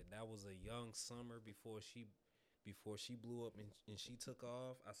 shit. That was a young Summer before she blew up and she took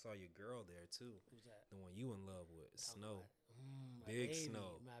off. I saw your girl there too. Who's that? The one you in love with, Talk Snow. about it. My Big baby, Snow.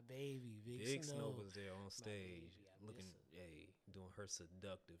 My baby. Big Snow. Snow was there on stage, baby, I looking, miss her. doing her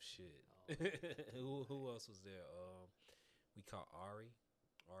seductive shit. Oh, who else was there? We caught Ari.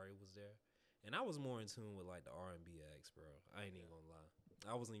 Ari was there, and I was more in tune with like the R&B acts, bro. I ain't even gonna lie.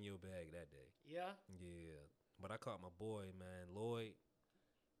 I was in your bag that day. Yeah. Yeah, but I caught my boy, man, Lloyd,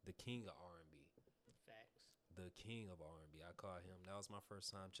 the king of R&B. Facts. The king of R&B. I caught him. That was my first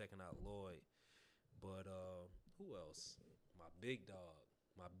time checking out Lloyd. But who else? My big dog,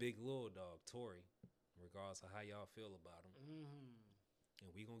 my big little dog, Tori. Regardless of how y'all feel about him, and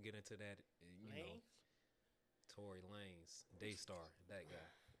we gonna get into that. You know, Tory Lanez, Daystar, that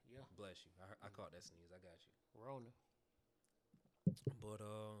guy. Yeah. Bless you. I caught that sneeze. I got you. Rona. But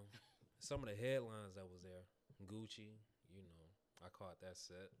some of the headlines that was there, Gucci, you know, I caught that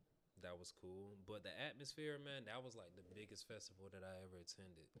set. That was cool. But the atmosphere, man, that was like the biggest festival that I ever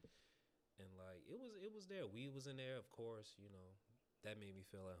attended. And like it was there. We was in there, of course, you know. That made me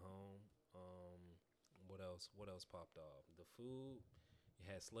feel at home. What else? What else popped off? The food. You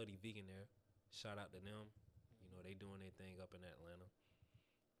had Slutty Vegan there. Shout out to them. You know, they doing their thing up in Atlanta.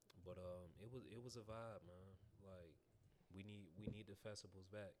 But it was a vibe, man. Like we need the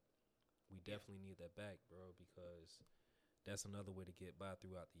festivals back. We definitely need that back, bro, because that's another way to get by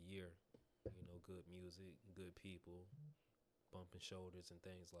throughout the year. You know, good music, good people, bumping shoulders and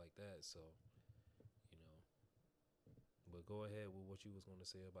things like that. So, you know. But go ahead with what you was going to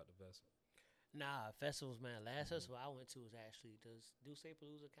say about the festival. Nah, festivals, man. Last festival I went to was actually, does Duce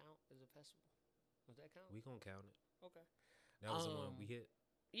Palooza count as a festival? Does that count? We gonna count it. Okay. That was the one we hit.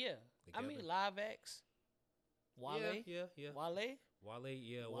 Yeah. I Together. mean, Live X. Wale. Yeah. Wale.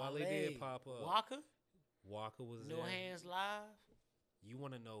 Wale did pop up. Walker was No there. Hands Live. You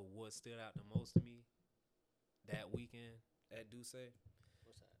want to know what stood out the most to me that weekend at Duce?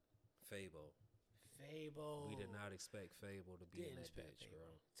 What's that? Fabo. Fabo. We did not expect Fabo to be in Didn't that expect bitch, Fabo. bro.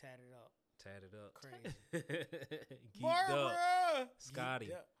 Tatted up. Tatted up. Crazy. Geeked up. Barbara! Scotty.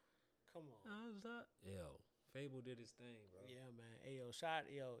 Geeked up. Come on. Yo, Fabo did his thing, bro. Yeah, man. Hey,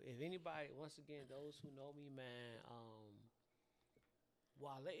 yo, if anybody, once again, those who know me, man,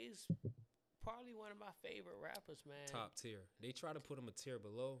 Wale's probably one of my favorite rappers, man. Top tier. They try to put him a tier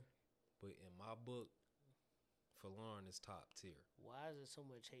below, but in my book, for Lauren, it's top tier. Why is there so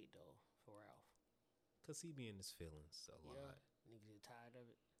much hate, though, for Ralph? Because he be in his feelings a lot. Yeah, niggas get tired of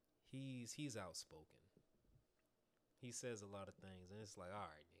it. He's outspoken. He says a lot of things, and it's like, all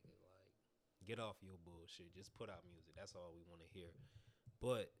right, nigga, like, get off your bullshit. Just put out music. That's all we want to hear.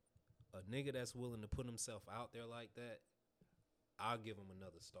 But a nigga that's willing to put himself out there like that, I'll give him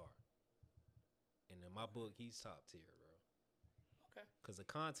another star. And in my book, he's top tier, bro. Okay. Because the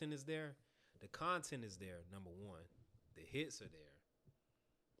content is there. The content is there, number one. The hits are there.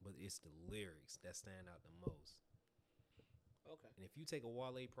 But it's the lyrics that stand out the most. Okay. And if you take a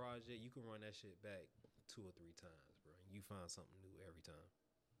Wale project, you can run that shit back 2 or 3 times, bro. You find something new every time.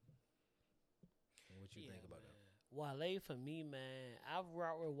 And what you think about that? Wale, for me, man, I've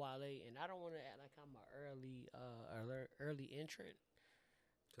rocked with Wale, and I don't want to act like I'm an early entrant.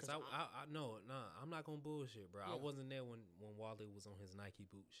 Because I know, I'm not going to bullshit, bro. Yeah. I wasn't there when Wale was on his Nike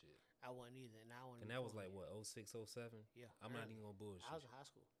boot shit. I wasn't either, And that was like, what, 06, 07? Yeah. I'm not even going to bullshit. I was in high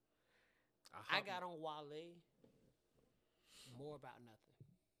school. I got on Wale more about nothing.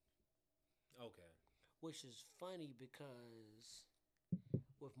 Okay. Which is funny because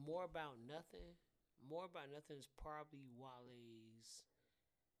with More About Nothing. More About Nothing is probably Wale's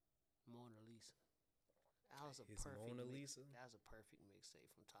Mona Lisa. That was a His perfect Mona mix. Lisa? That was a perfect mixtape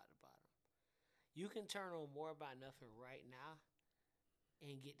from top to bottom. You can turn on More About Nothing right now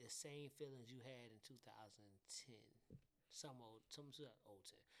and get the same feelings you had in 2010. Some 2010.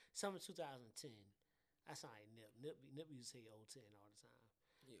 Some of 2010. That sound like Nip. Nip used to say 010 all the time.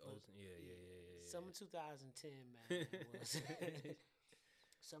 Yeah. Some of 2010, man, was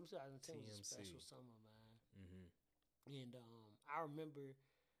some 2010 was a TMC. special summer, man. Mm-hmm. And I remember,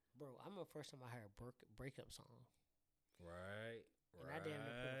 bro. I remember the first time I heard breakup song. Right. And I damn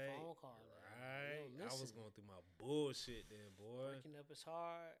near put a phone call. Right. Yo, I was going through my bullshit then, boy. Breaking up is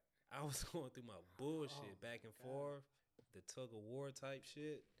hard. I was going through my bullshit back and forth, the tug of war type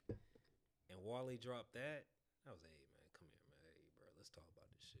shit. And Wale dropped that. I was, hey, man, come here, man. Hey, bro, let's talk about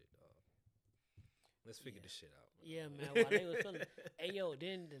this shit, dog. Let's figure this shit out, man. Yeah, man. While they was feeling, hey, yo,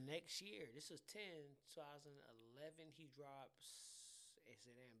 then the next year, this was 2011, he drops, is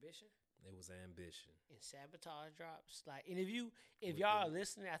it Ambition? It was Ambition. And Sabotage drops. Like, and if y'all are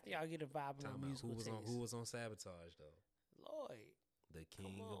listening, I think y'all get a vibe on musical taste. Who was on Sabotage, though? Lloyd. The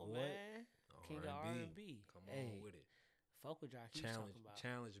king Come on, of what? man. King of R&B. Come on with it. Fuck what y'all keep talking about.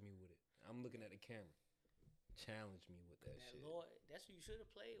 Challenge me with it. I'm looking at the camera. Challenge me with that shit. Lloyd, that's what you should have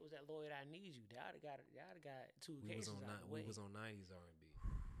played. Was that Lloyd? I Need You? Y'all got two occasions. We was on 90s R&B.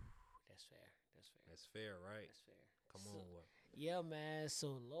 That's fair. That's fair, right? That's fair. Come on, what? Yeah, man.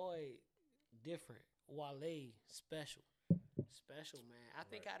 So Lloyd, different. Wale, special, man. I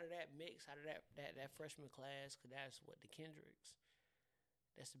think out of that mix, out of that freshman class, cause that's what the Kendricks,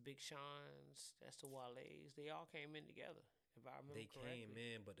 that's the Big Sean's, that's the Wale's. They all came in together. If I remember correctly. They came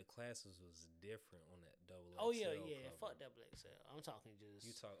in, but the classes was different on that double XL. Oh yeah. Cover. Fuck double XL. I'm talking just.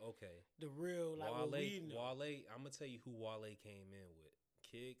 You talk okay. The real like Wale. what we know. Wale. I'm gonna tell you who Wale came in with: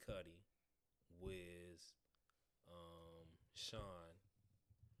 Kid Cudi, Wiz, Sean,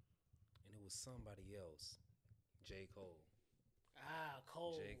 and it was somebody else. J. Cole.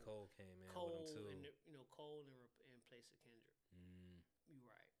 Cole. J. Cole came in Cole with him too. And Cole in place of Kendrick. You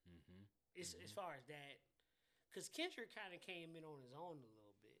right. Mm-hmm. It's as far as that. Because Kendrick kind of came in on his own a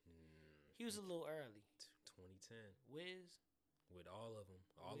little bit. He was a little early. 2010. Wiz? With all of them.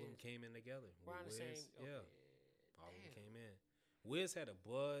 All of them came in together. Around the same. Okay. Yeah. All of them came in. Wiz had a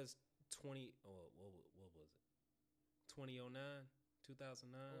buzz what was it? 2009?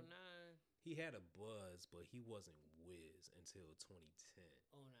 2009? 09. He had a buzz, but he wasn't Wiz until 2010.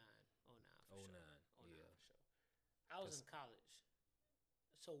 09 for 09, sure. yeah. For sure. I was in college.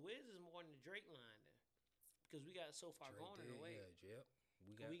 So Wiz is more than the Drake line then. Because we got so far Drake gone in a way. Yeah, yep.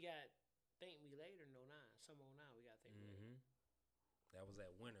 We got Thank Me Later in 09. Some 09 we got Thank Me Later. That was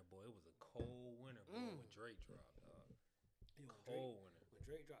that winter, boy. It was a cold winter, boy, when Drake dropped, dog. Cold winter. When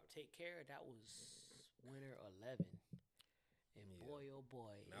Drake dropped Take Care, that was winter 11. And boy, oh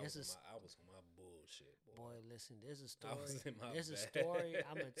boy. I was on my bullshit, boy. Boy, listen, there's a story. I was in my There's a bag. story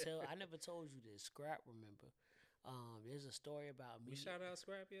I'm going to tell. I never told you this. Scrap, remember. There's a story about me. We shout out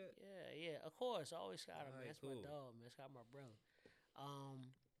Scrap yet? Yeah. Of course, always shout out. Man. That's cool. my dog, man. Shout out my brother.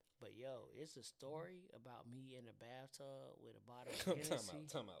 But yo, it's a story about me in a bathtub with a bottle of Hennessy.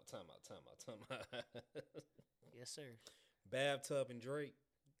 Time out. Yes, sir. Bathtub and Drake.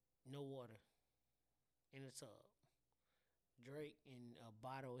 No water in the tub. Drake and a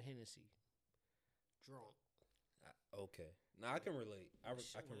bottle of Hennessy. Drunk. Okay. Now I can relate. I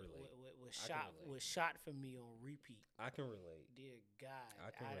can relate. Was shot for me on repeat. I can relate. Dear God. I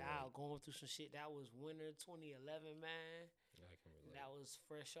can relate. I was going through some shit. That was winter 2011, man. I can relate. That was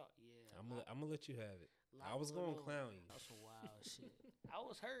fresh out. Yeah. I'm gonna let you have it. I was going to clown you. That's some wild shit. I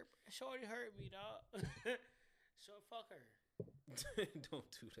was hurt. Shorty hurt me, dog. So fuck her. Don't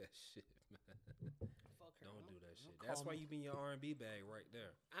do that shit, man. Fuck her. Don't do that shit. That's why you be in your R&B bag right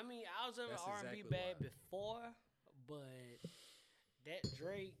there. I mean, I was in an R&B bag before, but that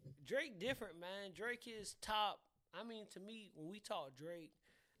Drake different, man. Drake is top. I mean, to me, when we talk Drake,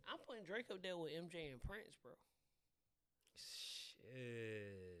 I'm putting Drake up there with MJ and Prince, bro. Shit.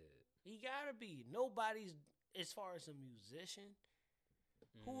 He gotta be. Nobody's, as far as a musician,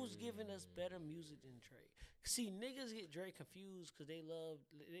 who's giving us better music than Drake? See, niggas get Drake confused because they love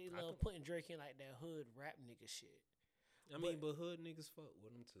putting Drake in like that hood rap nigga shit. I mean, but hood niggas fuck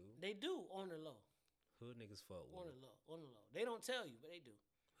with him too. They do, on the low. Hood niggas fuck with him. On the low. They don't tell you, but they do.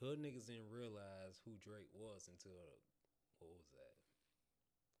 Hood niggas didn't realize who Drake was until, what was that?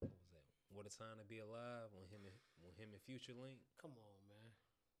 What a Time to Be Alive when him and Future Link. Come on, man.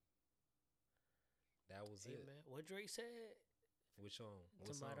 That was it. Man, what Drake said? Which song?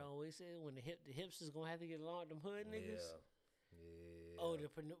 Somebody always said when the hips is gonna have to get along with them hood niggas. Yeah. Oh, the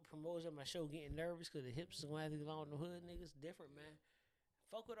promoters of my show getting nervous because the hips is going to go on the hood niggas. Different, man.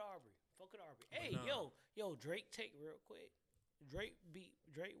 Fuck with Aubrey. Hey, yo, Drake take real quick. Drake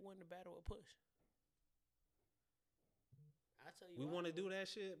won the battle with Push. I tell you, we want to do that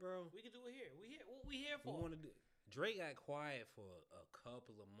shit, bro. We can do it here. What we here for? We want to do. Drake got quiet for a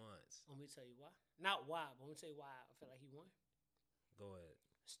couple of months. Let me tell you why. Not why, but let me tell you why I feel like he won. Go ahead.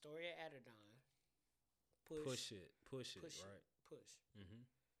 Story of Adidon. Push it, right? Push. Mm-hmm.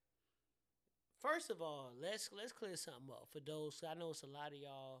 First of all, let's clear something up for those. I know it's a lot of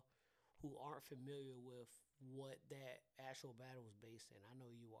y'all who aren't familiar with what that actual battle was based in. I know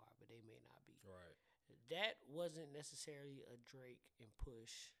you are, but they may not be. Right. That wasn't necessarily a Drake and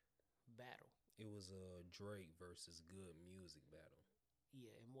Push battle. It was a Drake versus Good Music battle.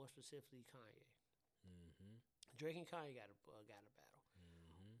 Yeah, and more specifically Kanye. Mm-hmm. Drake and Kanye got a battle.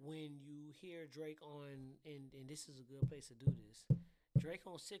 Mm-hmm. When you hear Drake on, and this is a good place to do this, Drake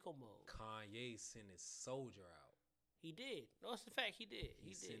on sicko mode. Kanye sent his soldier out. He did. No, it's the fact he did.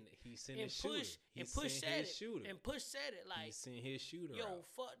 He did. He sent his shooter. And Push said it. And Push said it like, he sent his shooter yo, out.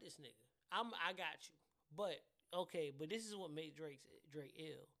 fuck this nigga. I got you. But okay, but this is what made Drake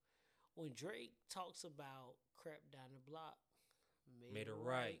ill. When Drake talks about crap down the block, made it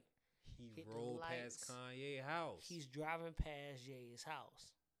right. He rolled past Kanye's house. He's driving past Jay's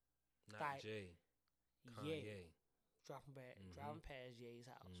house. Not Jay. Kanye. Yeah. Driving past Jay's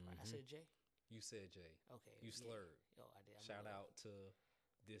house. Right? I said Jay. You said Jay. Okay. You slurred. Oh, I did. Shout out to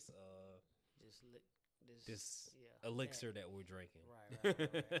this yeah, elixir that we're drinking. Right. All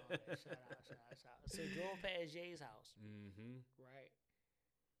that. Shout out. So drove past Jay's house. Mm-hmm. Right.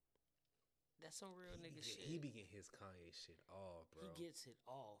 That's some real nigga shit. He be getting his Kanye shit off, bro. He gets it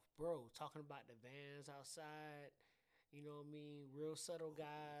off, bro. Talking about the vans outside. You know what I mean? Real subtle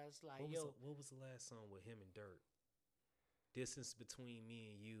guys. Like, what was the last song with him and Dirt? Distance between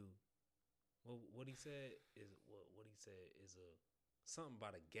me and you. What he said is a something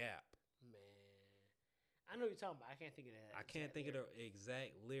about a gap. Man, I know what you're talking about. I can't think of that. I can't think of the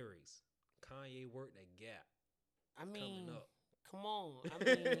exact lyrics. Kanye worked that gap. I mean, coming up. Come on.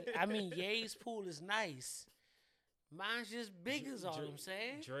 I mean, Ye's pool is nice. Mine's just big as all I'm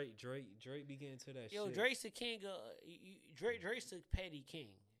saying. Drake be getting to that shit. Yo, Drake's the king of Drake's the petty king.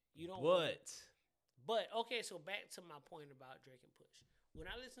 You don't. But okay, so back to my point about Drake and Push. When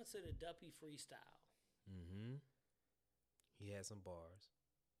I listen to the Duppy freestyle, he had some bars.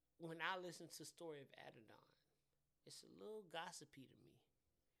 When I listen to Story of Adidon, it's a little gossipy to me.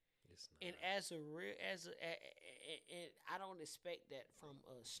 It's not. And I don't expect that from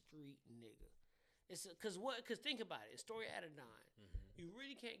a street nigga. It's because think about it. Story of Adidon. You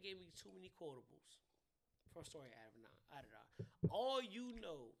really can't give me too many quotables from Story of Adidon. All you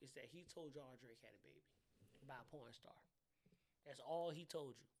know is that he told y'all Drake had a baby by a porn star. That's all he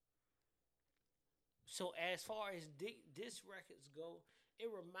told you. So as far as diss records go, it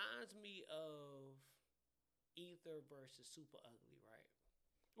reminds me of Ether versus Super Ugly, right?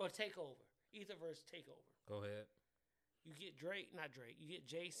 Or Takeover. Ether versus Takeover. Go ahead. You get not Drake. You get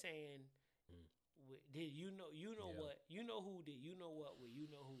Jay saying, "Did you know what? You know who did you know what? Well, you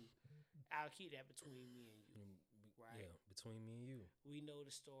know who? I'll keep that between me and you." Right? Yeah, between me and you. We know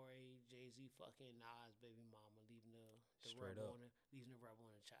the story. Jay-Z fucking Nas baby mama leaving the Straight rub up. on the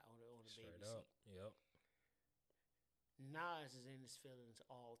child on the Straight baby up. seat. Yep. Nas is in his feelings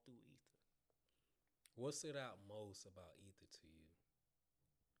all through Ether. What stood out most about Ether to you?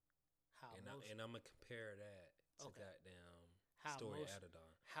 And I'm gonna compare that to goddamn Story of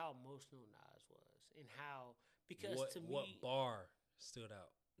Adidon. How emotional Nas was, and how because to me, what bar stood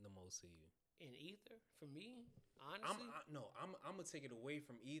out the most to you? In Ether, for me, honestly, I'm gonna take it away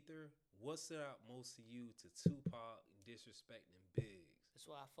from Ether. What stood out most to you to Tupac disrespecting Biggs? That's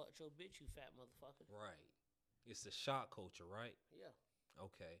why I fucked your bitch, you fat motherfucker. Right. It's the shock culture, right? Yeah.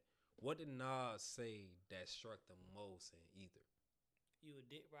 Okay. What did Nas say that struck the most in Ether? You a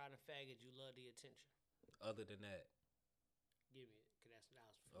dick riding faggot. You love the attention. Other than that, give me it, cause that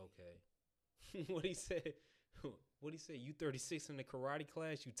was for okay. What he said? What he said? You 36 in the karate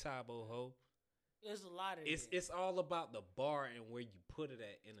class? You Tybo ho? There's a lot of it's all about the bar and where you put it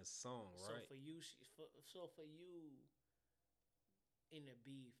at in a song, right? So for you, in the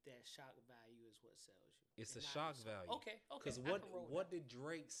beef, that shock value is what sells you. It's the shock value. Okay. Because what did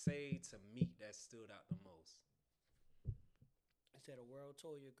Drake say to Meek that stood out the most? He said a world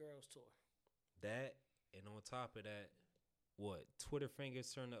tour, your girls tour. That, and on top of that, what? Twitter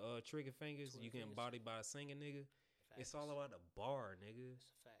fingers turn to trigger fingers. You getting bodied by a singing nigga. Facts. It's all about the bar, nigga. It's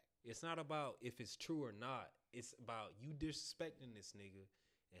a fact. It's not about if it's true or not. It's about you disrespecting this nigga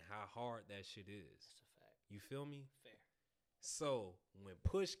and how hard that shit is. That's a fact. You feel me? Fair. So when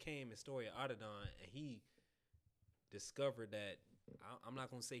Push came in Story of Adidon and he discovered that, I'm not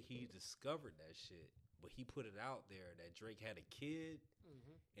gonna say he discovered that shit, but he put it out there that Drake had a kid,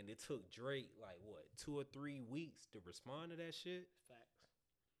 and it took Drake like what 2 or 3 weeks to respond to that shit. Facts.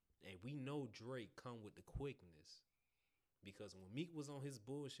 And we know Drake come with the quickness, because when Meek was on his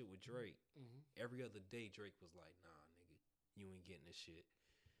bullshit with Drake, every other day Drake was like, "Nah, nigga, you ain't getting this shit."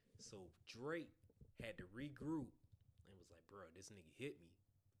 So Drake had to regroup and was like, "Bro, this nigga hit me,"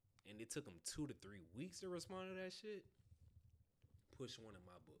 and it took him 2 to 3 weeks to respond to that shit. Push one in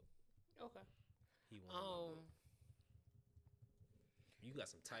my book. Okay. He won in my book. You got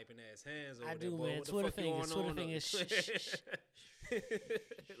some typing ass hands over I there, do, boy. man. What the Twitter fuck you fingers. on Twitter up? fingers.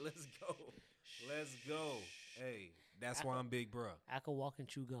 Let's go. Let's go. Hey, that's why I'm big, bro. I could walk and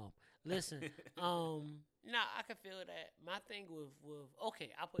chew gum. Listen, nah, I can feel that. My thing with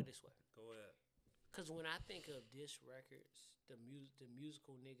okay, I'll put it this way. Go ahead. Cause when I think of diss records, the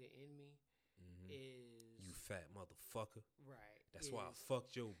musical nigga in me is You fat motherfucker. right. That's why I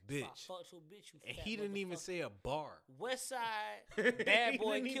fucked your bitch. I fucked your bitch. You And fat he didn't even motherfucker. say a bar. West Side Bad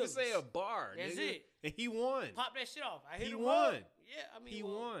Boy He didn't even Killers. say a bar. That's nigga. it. And he won. Pop that shit off. I hit He him won. up. Yeah, I mean He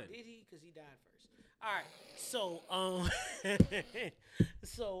well, won. Did he? Because he died first. All right.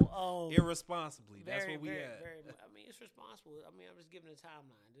 So Irresponsibly. That's very, what we very, had. very. I mean, it's responsible. I mean, I'm just giving a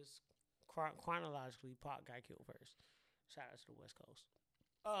timeline. Just chronologically, Pac got killed first. Shout out to the West Coast,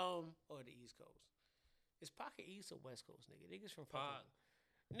 or the East Coast. Is Pac an East or West Coast nigga? Niggas from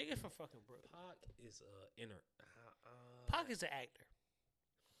fucking Brooklyn. Pac is inner. Pac is an actor.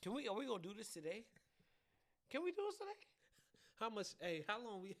 Are we gonna do this today? Can we do this today? How much? Hey, how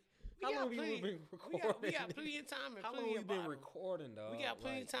long we? We How got long we plenty- been recording? We got plenty of time and How plenty long we of been bottle. recording, dog? We got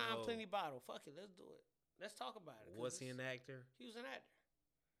plenty of time, yo, plenty of bottle. Fuck it, let's do it. Let's talk about it. 'cause Was he it's- an actor? He was an actor.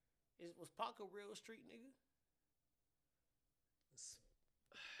 Was Pac a real street nigga?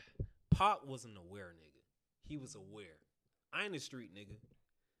 Pac wasn't aware, nigga. He was aware. I ain't a street nigga.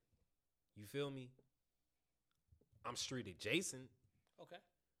 You feel me? I'm street adjacent. Okay.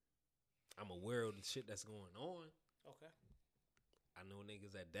 I'm aware of the shit that's going on. Okay. I know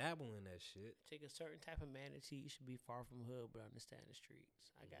niggas that dabble in that shit. Take a certain type of manatee. You should be far from hood, but understand the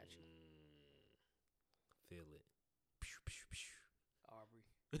streets. I got you. Feel it. Pew, pew, pew. Aubrey.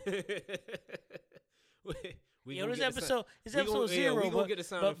 we Yo, gonna this get the episode, we gonna- zero. we gonna but, get the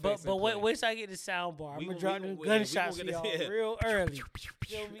sound but, effects but in wait, play. wait till I get the sound bar. I'm We gonna gonna- drop we them gonna- yeah, we gunshots for gonna y'all get the- real early.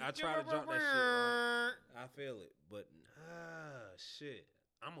 Feel me? I try to drop that shit, right? I feel it, but shit.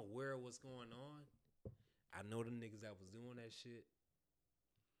 I'm aware of what's going on. I know the niggas that was doing that shit,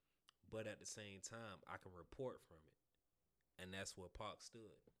 but at the same time, I can report from it, and that's where Pac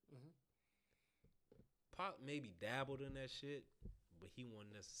stood. Pac maybe dabbled in that shit, but he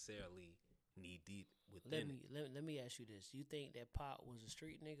wasn't necessarily knee deep within it. Let me ask you this: you think that Pac was a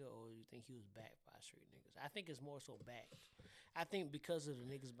street nigga, or you think he was backed by street niggas? I think it's more so backed. I think because of the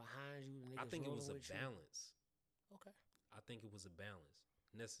niggas behind you, the niggas I think it was a rolling with you. balance. Okay. I think it was a balance.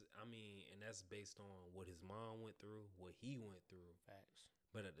 And that's based on what his mom went through, what he went through. Facts.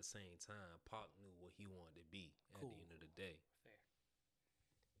 But at the same time, Pac knew what he wanted to be at the end of the day. Fair.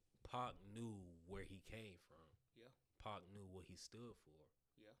 Pac knew where he came from. Yeah. Pac knew what he stood for.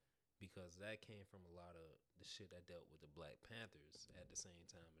 Yeah. Because that came from a lot of the shit that dealt with the Black Panthers at the same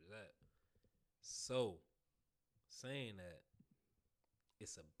time as that. So, saying that,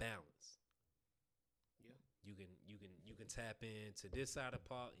 it's a balance. Yeah. You can tap into this side of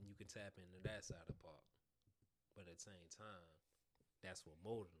Pac and you can tap into that side of Pac. But at the same time, that's what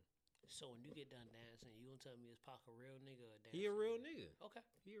molded him. So when you get done dancing, you gonna tell me is Pac a real nigga or a dancer? He a real nigga. Okay.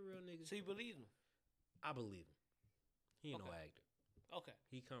 He a real nigga. So you believe him? I believe him. He ain't no Okay. actor. Okay.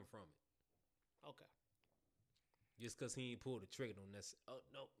 He come from it. Okay. Just because he ain't pulled the trigger on that. Oh,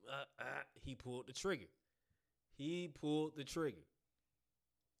 no. He pulled the trigger. He pulled the trigger.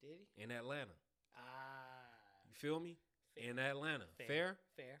 Did he? In Atlanta. Ah. You feel me? Fair. In Atlanta. Fair. Fair?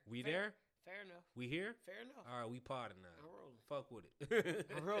 Fair. We Fair. there? Fair enough. We here? Fair enough. All right, we potting now. I'm rolling. Fuck with it.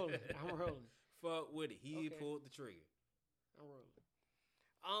 I'm rolling. I'm rolling. Fuck with it. He Okay. pulled the trigger. I'm rolling.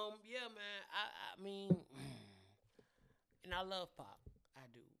 Yeah, man. I mean, and I love Pac. I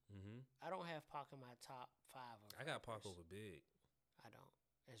do. Mm-hmm. I don't have Pac in my top 5 of I got Pac rappers. over Big. I don't.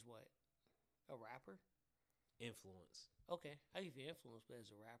 As what? A rapper? Influence. Okay. I give you influence, but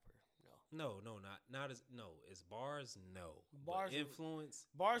as a rapper, no. No, not as As bars, no. Bars but influence.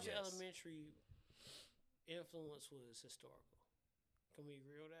 Bars yes. Elementary influence was historical. Can we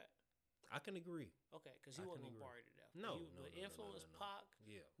agree on that? I can agree. Okay, because he I wasn't can gonna agree. bar it to death. No, But no. influence Pac.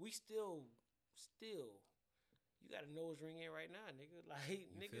 Yeah. We still, you got a nose ring in right now, nigga. Like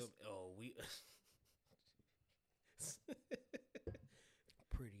You niggas. feel me? Oh, we.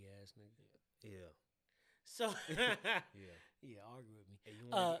 So Yeah. yeah, argue with me. Hey,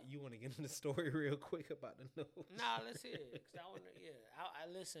 you want to get in the story real quick about the nose? Nah, let's hear it. 'Cause I wanna, I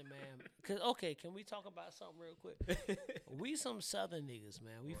listen, man. Cause okay, can we talk about something real quick? We some Southern niggas,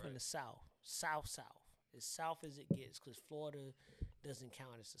 man. We from the South, South, as South as it gets. Cause Florida doesn't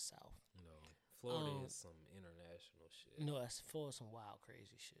count as the South. No, Florida is some international shit. No, Florida's some wild,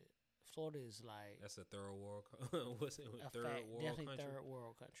 crazy shit. Florida is like That's a third world. What's it? definitely Country? third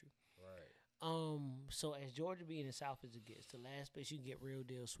world country. Right. So as Georgia being as South as it gets, the last place you can get real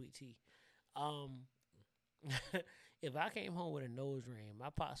deal sweet tea. If I came home with a nose ring, my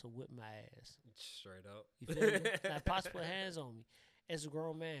pops would whip my ass. Straight up. You feel me? Like pops put hands on me. As a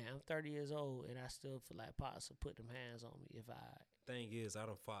grown man, I'm 30 years old, and I still feel like pops would put them hands on me if I. Thing is, I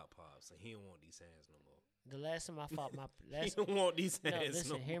done fought Pops, and he don't want these hands no more. The last time I fought my He don't want these no, hands listen,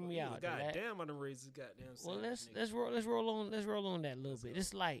 no more. hear me out. God damn, I done raised his goddamn. Well, savage let's roll on that a little bit.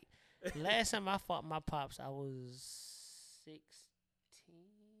 It's like the last time I fought my pops, I was 16.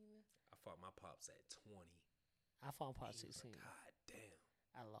 I fought my Pops at 20. I fought pops He was 16. like, God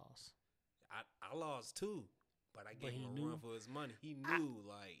damn. I lost. I lost too, but I gave he him a knew? run for his money. He knew,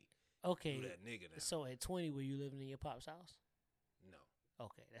 like, Okay. who that nigga now. So at 20, were you living in your pop's house? No.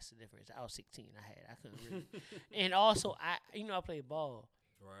 Okay, that's the difference. I was 16. I couldn't really. And also, I played ball.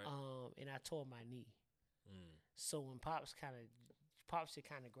 Right. And I tore my knee. Mm. So when pops had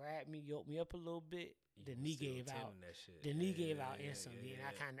kind of grabbed me, yoked me up a little bit, You the was knee still gave out. tending that shit. The knee gave out Yeah, instantly, and yeah,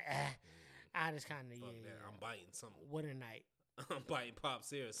 I kind of, yeah. I just kind of, Fuck yeah. that. I'm biting something. What a night. I'm biting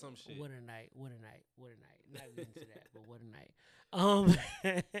Pops ear or some shit. What a night. What a night. What a night. Not getting into that, but what a night.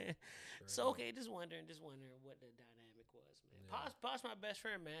 So okay, just wondering what the dynamic was, man. Yeah. Pops my best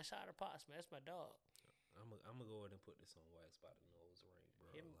friend, man. Shout out to Pops, man. That's my dog. I'm gonna go ahead and put this on wax by the nose ring,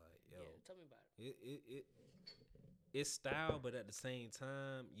 bro. Like, yo, Yeah, tell me about it. it's style, but at the same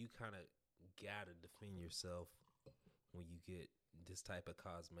time, you kind of gotta defend yourself when you get this type of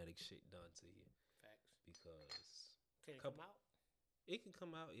cosmetic shit done to you, Facts. because Can it come out? it can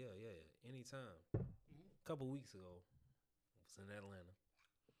come out, yeah, anytime. Mm-hmm. A couple weeks ago, I was in Atlanta.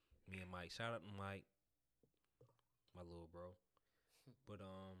 Me and Mike, shout out to Mike, my little bro. But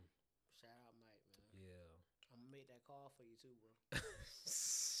Shout out, Mike, man. yeah. I'm gonna make that call for you too, bro.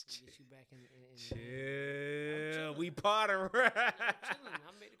 Get you back in Chill. We potting, right? I'm chilling.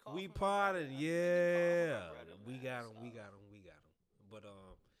 I made the call. We for my brother. potting, I made the yeah. call for my brother, We man. got That's him. all. We got him. But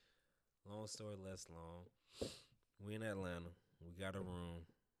long story less long. We in Atlanta. We got a room.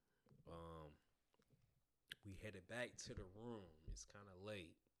 We headed back to the room. It's kind of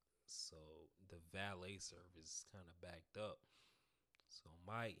late, so the valet service is kind of backed up. So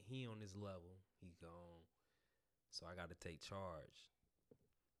Mike, he on his level. He gone. So I got to take charge.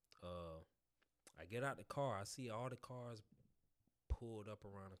 I get out the car. I see all the cars pulled up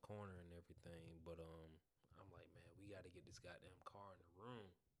around the corner and everything. But I'm like, man, we got to get this goddamn car in the room.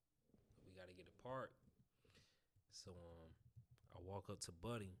 We got to get it parked. So I walk up to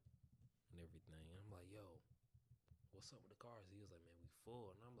Buddy and everything. I'm like, yo, what's up with the cars? He was like, man, we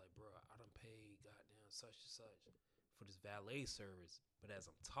full. And I'm like, bro, I done paid goddamn such and such for this valet service. But as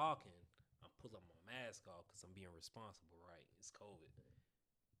I'm talking, I'm pulling my mask off because I'm being responsible, right? It's COVID.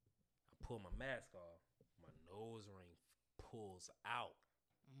 I pull my mask off. My nose ring pulls out.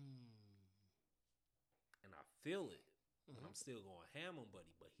 And I feel it. And I'm still going ham on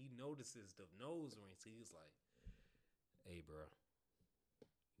Buddy. But he notices the nose ring. So he was like, hey, bro.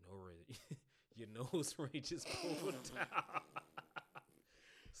 Your nose ring just pulled out.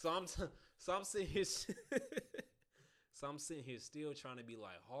 So I'm sitting here. So I'm sitting here still trying to be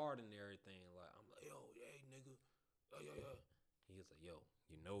like hard and everything. Like I'm like, yo, hey nigga, yo. He was like, yo,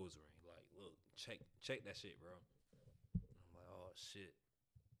 your nose ring. Like, look, check that shit, bro. I'm like, oh shit.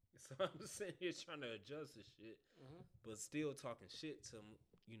 So I'm sitting here trying to adjust the shit, but still talking shit to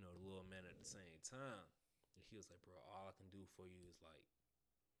the little man at the same time. And he was like, bro, all I can do for you is like,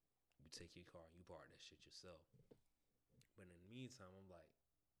 you take your car and you park that shit yourself. But in the meantime, I'm like,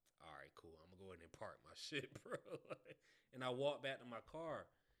 all right, cool. I'm gonna go ahead and park my shit, bro. And I walked back to my car.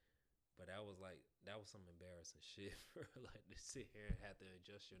 But that was some embarrassing shit, bro. Like to sit here and have to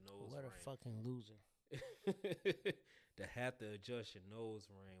adjust your nose What ring. a fucking loser. To have to adjust your nose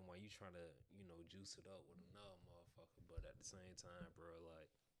ring while you trying to, juice it up with another motherfucker. But at the same time, bro, like,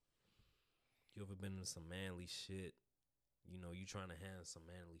 you ever been in some manly shit? You trying to handle some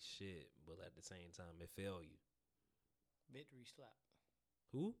manly shit, but at the same time, it fail you. Victory slap.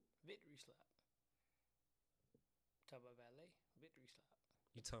 Who? Victory slap. Talk about valet. Victory slap.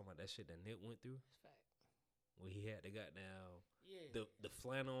 You talking about that shit that Nip went through? It's fact. Where he had the goddamn Yeah. the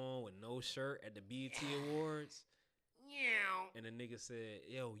flannel on with no shirt at the BET Awards. Yeah. And the nigga said,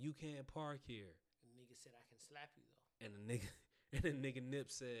 yo, you can't park here. The nigga said I can slap you though. And the nigga Nip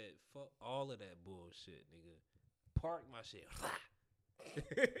said, "Fuck all of that bullshit, nigga. Park my shit."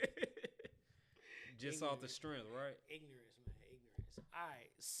 Just off the strength, right? Ignorance, man. Ignorance. All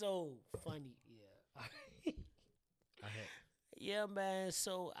right. So funny. Yeah. I had. Yeah, man.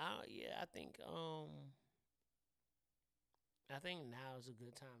 So I think now is a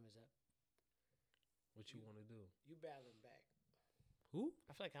good time. Is that What you want to do? you battling back? Who?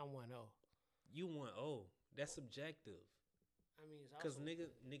 I feel like I'm 1-0. You want? Oh, that's subjective. I mean, it's Cause also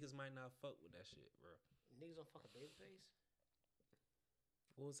niggas might not fuck with that shit, bro. niggas don't fuck a babyface.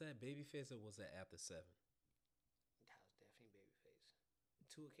 What was that, Babyface, or was that after 7? That was definitely babyface.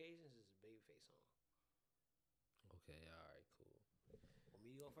 2 occasions is a babyface song. Okay, all right, cool. Want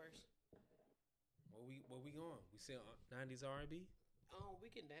me to go first? Where we going? We say 90s R&B. We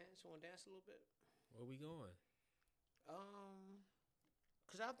can dance. You want to dance a little bit? Where we going?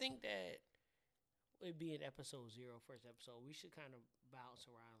 Cause I think that it being episode 0, first episode, we should kind of bounce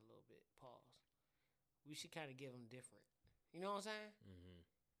around a little bit. Pause. We should kind of give them different. You know what I'm saying? Mm-hmm.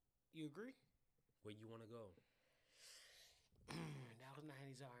 You agree? Where you want to go? That was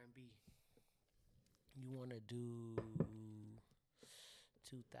 90s R&B. You want to do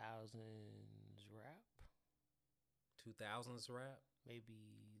 2000s rap? 2000s rap?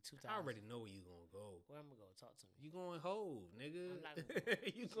 Maybe 2000s. I already know where you gonna go. Where I'm going to go? Talk to me. You going Hove, nigga. I'm not gonna go.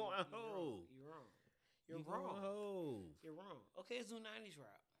 You going Hove. You're wrong. You You're going wrong. Hove. You're wrong. Okay, let's do 90s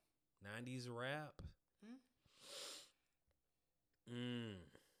rap. 90s rap.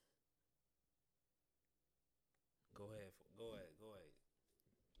 Go ahead.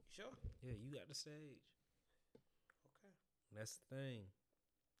 You sure? Yeah, you got the stage. Okay. That's the thing.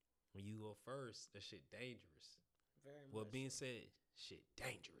 When you go first, that shit dangerous. Very much. Well, being said, shit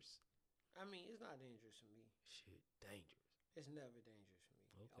dangerous. I mean, it's not dangerous for me. Shit dangerous. It's never dangerous for me.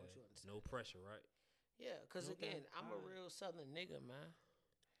 I Okay. want you to understand No that. pressure, right? Yeah, because Okay, again, I'm a alright. real Southern nigga, man.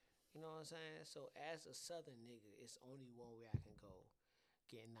 You know what I'm saying? So as a Southern nigga, it's only one way I can go,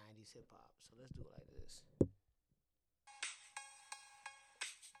 get 90s hip hop. So let's do it like this.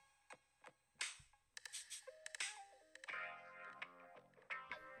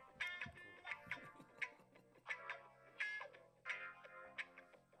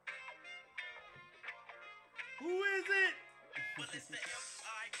 Who is it? Well, it's the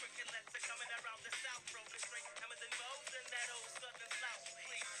M.I. cricket letter coming around the south, rolling straight hammers and bows in that old southern south.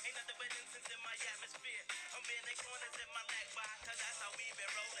 Please, ain't nothing but incense in my atmosphere. I'm in the corners in my lag bar, cause that's how we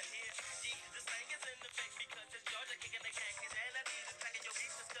been rolling here. Yeah, this thing is in effect because it's Georgia kicking the Yankees, and I need to packing your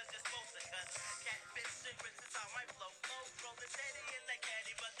pieces cause you're supposed to cut. Catfish and grits is how my flow flows, rolling steady in that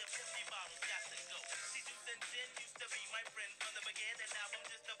caddy, but the 50 bottles got to go. See, juice and gin used to be my friend from the beginning, now I'm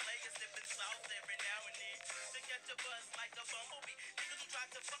just a player sipping sauce every now and then. To catch a buzz like a bumblebee, niggas who try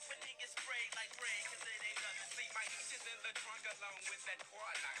to fuck with me get sprayed like rain, cause it ain't nothing. See, my heat is in the trunk along with that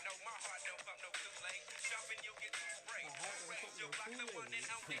quad knock. No, my heart don't pump no Kool-Aid. Jumping, you'll get too sprayed. Range, you'll block the one and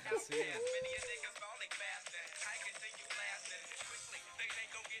only house gas. Many a niggas falling faster. I continue blasting quickly. They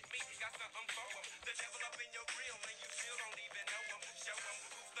ain't gon' get me. Got something for 'em. The devil up in your grill and you still don't even know 'em. Show 'em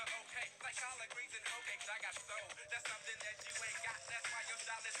who's the okay. Like collard greens and hoe cakes, I got soul. That's something that you ain't got. That's why your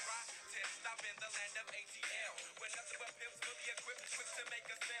style is rotten. Stop in the land of ATL. When nothing but pimps fully equipped, quick to make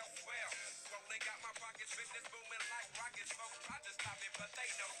a sale swell. Rolling got my pockets, business booming like rockets. Folks try to stop it, but they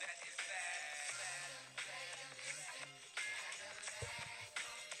know that it's sad.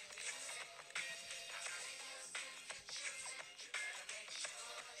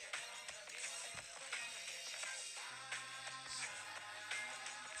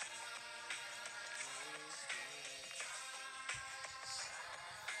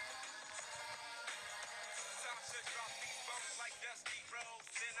 Time to drop these bones like dusty roads.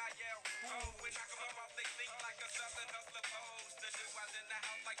 Then I yell, oh, when I come up off they feet like a southern hustler pose. The new ones in the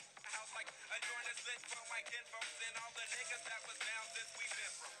house like a joint is lit for my kinfolks and all the niggas that was down since we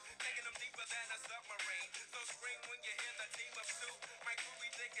been broke. Taking them deeper than a submarine. So scream when you hear the team of two. My crew be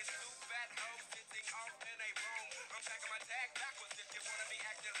thinking two fat hoes sitting off in a room. I'm packing my tag backwards if you wanna be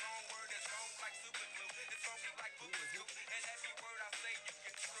acting wrong. Word is wrong like super glue. It's funky like booba scoop. And every word I say you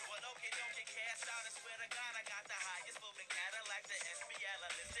can true. Well, okay, don't get cast out. I swear to God, I got the highest moving Cadillac, the SBL.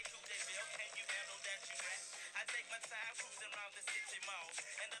 Let's Coupe de Ville. Can you handle that, you rat? I take my time cruising around the city mall.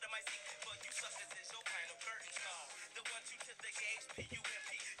 And under my seat for you suckers is your kind of curtain call. The 1-2 to the gauge, PUMP.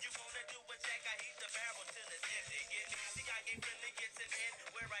 You wanna do a jack, I heat the barrel till it's empty. Get me, see, I ain't friendly, gets it in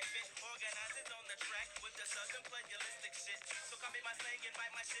where I fit. Organizers on the track with the southern plagiaristic shit. So copy my slang and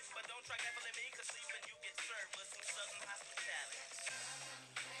bite my shit, but don't try gaffling me, cause sleeping you get served with some southern hospitality.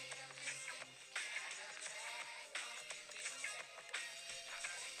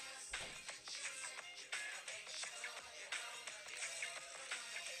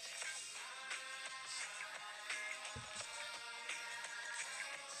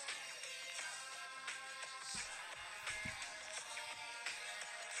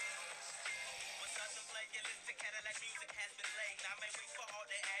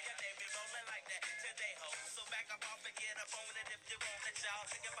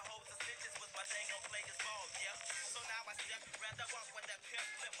 Checking for hoes and stitches was my thing on players ball, yeah. So now I step, rather walk with that pimp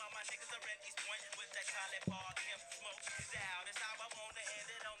lip while my niggas are at East Point with that Collie Park hemp smoke. Down, that's how I wanna end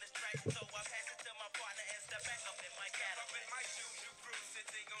it on this track. So I pass it to my partner and step back up in my Cadillac. Up in my shoes, you cruise,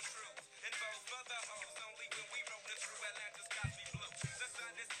 sitting on truth. And those mother hoes only when we rollin' through Atlanta's Cosby Blue. The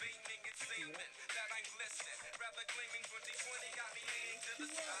sun is beaming, it's seeming that I'm glistening. Rather gleaming 2020 got me leaning to the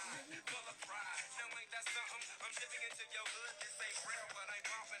side. Full of pride, now ain't that something? I'm dipping into your hood, this ain't real, but I'm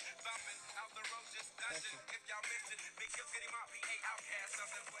bumping, bumping out the road, just dodging. If y'all missed it, Big Kip getting my PA outcast,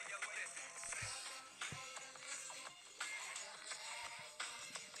 something for your listen.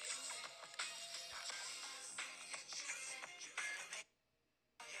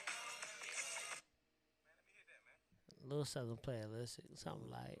 Little Southern playlist, something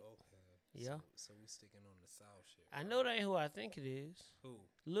like. Okay. Yeah. So we sticking on the South shit. I know that ain't who I think it is. Who?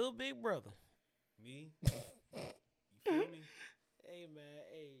 Lil Big Brother. Me? You feel me? Hey man,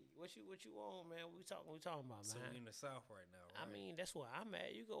 hey, what you want, man? What we talking about, So man? we in the South right now, right? I mean, that's where I'm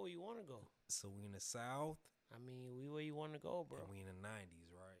at. You go where you want to go. So we in the South. I mean, we where you want to go, bro. And we in the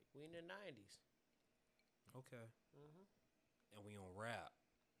 90s, right? We in the 90s. Okay. Mhm. And we on rap.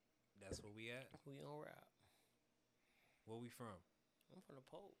 That's where we at? We on rap. Where we from? I'm from the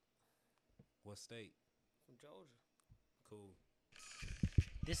Pope. What state? From Georgia. Cool.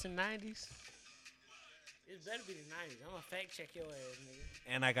 This the 90s? It better be the 90s. I'm gonna fact check your ass,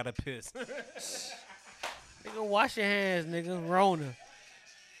 nigga. And I got a piss. Nigga, wash your hands, nigga. Rona.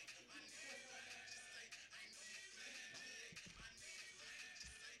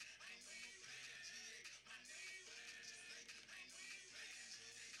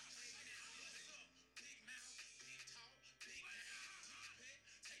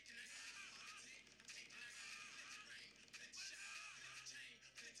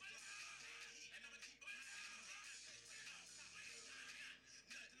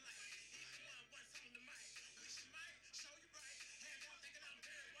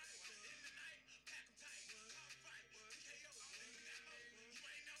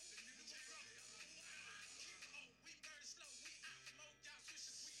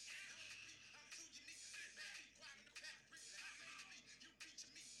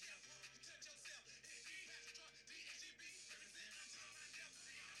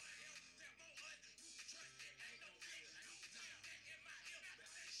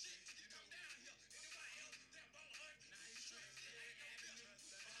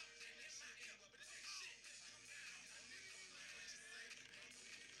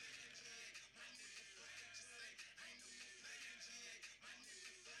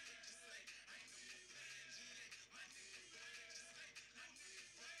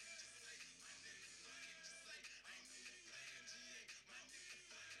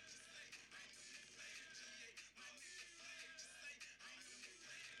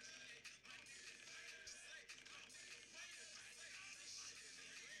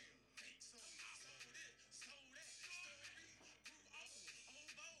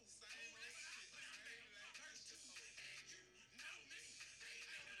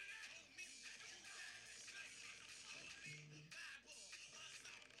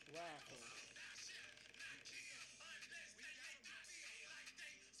 Wow.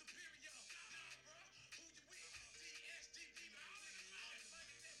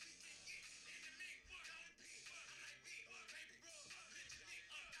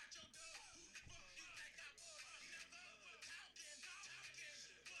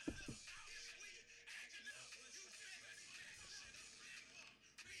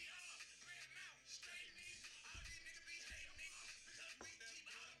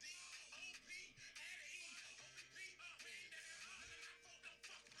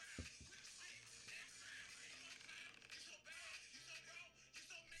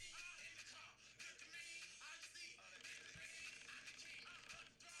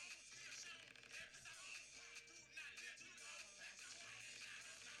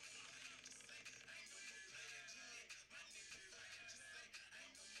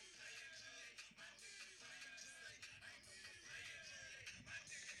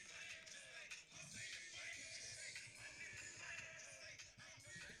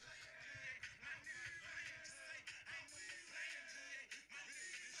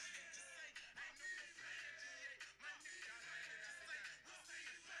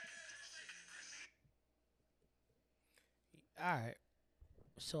 All right.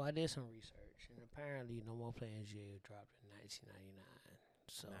 So I did some research, and apparently, No More Playing Jail dropped in 1999.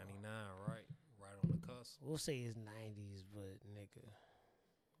 So 99, right? Right on the cusp. we'll say it's 90s, but nigga.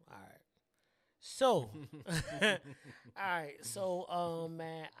 All right. So, all right. So,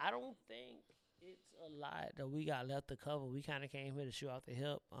 man, I don't think it's a lot that we got left to cover. We kind of came here to shoot off the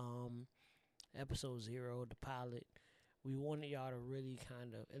hip. Episode 0, the pilot. We wanted y'all to really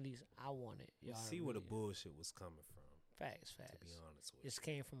kind of, at least I wanted y'all to see where the really- bullshit was coming from. Facts. To be honest with This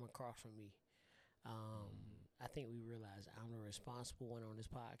came from across from me. I think we realized I'm the responsible one on this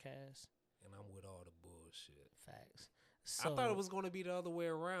podcast. and I'm with all the bullshit. Facts. I So, thought it was gonna be the other way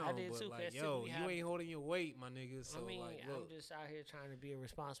around. I did but too, like, 'cause yo, typically you ain't holding your weight, my nigga. So I mean, like, I'm look, just out here trying to be a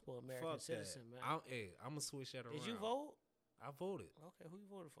responsible American fuck citizen, that. man. I'm gonna switch that around. Did you vote? I voted. Okay, who you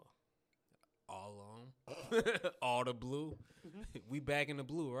voted for? All on, all the blue. We back in the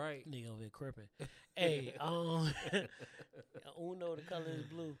blue, right? Nigga over here crippin'. Hey, Uno, the color is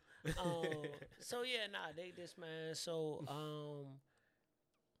blue. So yeah, they this man. So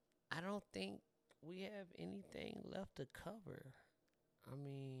I don't think we have anything left to cover. I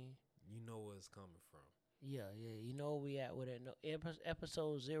mean, You know where it's coming from. yeah. You know where we at with it. No,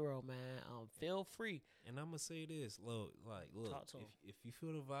 episode 0, man. Feel free. And I'm gonna say this, look, Talk to 'em. if you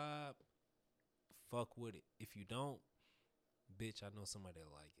feel the vibe, fuck with it. If you don't, bitch, I know somebody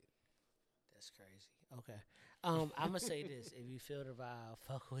that like it. That's crazy. Okay. I'm gonna say this: if you feel the vibe,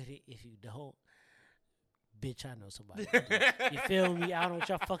 fuck with it. If you don't, bitch, I know somebody. You feel me? I don't know what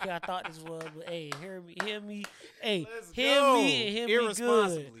y'all fucking I thought this was, but hey, hear me. Hey, Let's hear go. me and hear me good.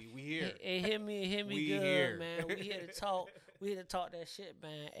 Irresponsibly, we here. Hey, hear me and hear me We good, here. man. We here to talk. We here to talk that shit,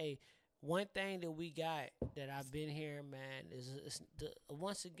 man. Hey, one thing that we got that I've been hearing, man, is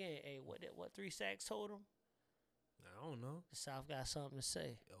once again, hey, what 3 Sacks told him? I don't know. The South got something to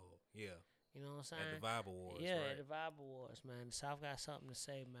say. Oh, yeah. You know what I'm saying? At the Vibe Awards, Yeah, right? at the Vibe Awards, man. The South got something to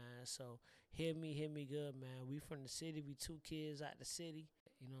say, man. So hear me good, man. We from the city. We 2 kids out the city.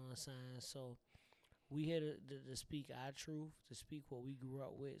 You know what I'm saying? So we here to speak our truth, to speak what we grew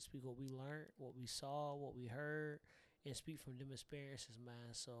up with, speak what we learned, what we saw, what we heard, and speak from them experiences,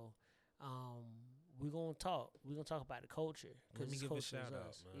 man. So we're gonna talk. We're gonna talk about the culture. Let me this give a culture is shout out,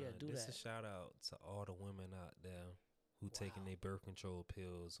 us. man. Yeah, do this that. a shout out to all the women out there who taking Wow. their birth control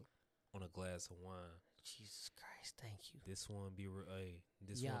pills on a glass of wine. Jesus Christ, thank you. This one be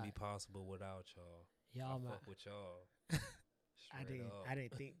this Yeah. won't be possible without y'all. Y'all, I my, fuck with y'all. I Straight didn't. up. I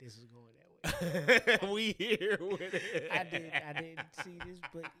didn't think this was going that way. We here with it. I didn't see this,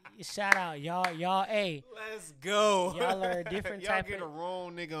 but shout out y'all. Hey, Let's go. Y'all are a different y'all type get of- a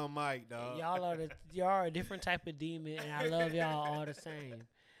wrong nigga on mic, dog. y'all are a different type of demon, and I love y'all all the same.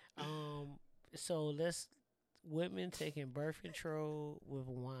 So let's women taking birth control with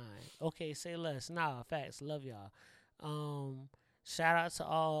wine. Okay, say less. Nah, facts. Love y'all. Shout out to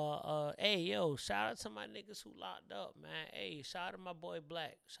all. Shout out to my niggas who locked up, man. Hey, shout out to my boy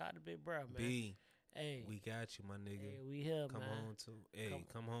Black. Shout out to Big Bro, man. B, Hey, we got you, my nigga. hey, we here, Come man. home too. Hey,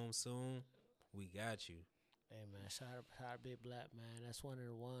 come home soon. We got you. Hey, man. Shout out to Big Black, man. That's one of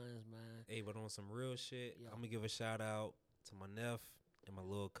the ones, man. Hey, but on some real shit, Yeah. I'm gonna give a shout out to my nephew and my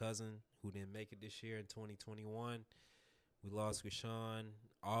little cousin who didn't make it this year in 2021. We lost Rashawn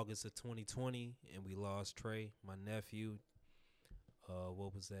August of 2020, and we lost Trey, my nephew.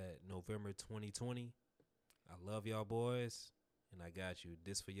 What was that? November 2020. I love y'all boys, and I got you.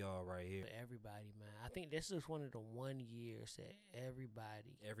 This for y'all right here. For everybody, man. I think this is one of the 1 years that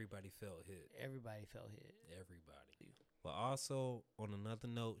everybody felt hit. felt hit. Everybody. But also, on another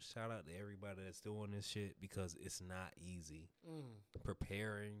note, shout out to everybody that's doing this shit because it's not easy.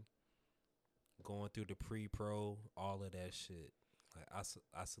 Preparing, going through the pre-pro, all of that shit. Like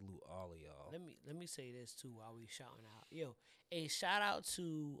I salute all of y'all. Let me say this too while we shouting out. Yo, a shout out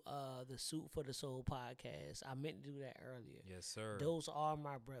to the Suit for the Soul podcast. I meant to do that earlier. Yes, sir. Those are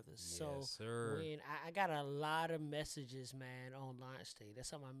my brothers. Yes, So sir. when I got a lot of messages, man, on launch day. That's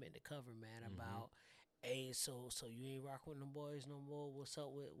something I meant to cover, man, Mm-hmm. about hey, so you ain't rock with them boys no more. What's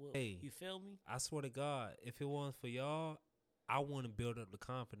up with Hey. you feel me? I swear to God, if it wasn't for y'all, I want to build up the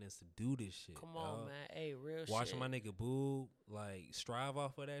confidence to do this shit. Come on, dog. man. Hey, real Watching shit. my nigga Boo strive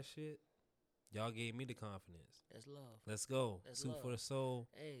off of that shit, y'all gave me the confidence. That's love. Let's go. That's Suit love. for the soul.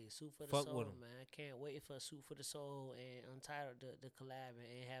 Hey, Suit for the Fuck Soul, with 'em. man. Can't wait for Suit for the Soul and Untitled the collab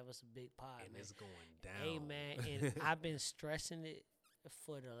and have us a big pod, And man. it's going down. Hey, man, and I've been stressing it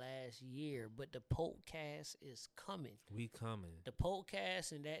for the last year, but the podcast is coming. We coming. The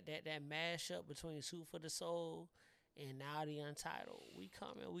podcast and that mashup between Suit for the Soul and now the Untitled, we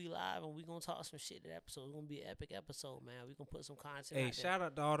coming, we live, and we gonna talk some shit. That episode is gonna be an epic episode, man. We gonna put some content. Hey, out there. shout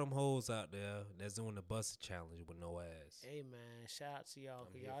out to all them hoes out there that's doing the busted challenge with no ass. Hey, man, shout out to y'all,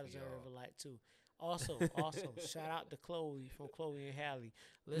 I'm because here y'all for deserve y'all. a light, too. Also, shout out to Chloe from Chloe and Hallie.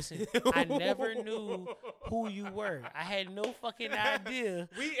 Listen, I never knew who you were. I had no fucking idea.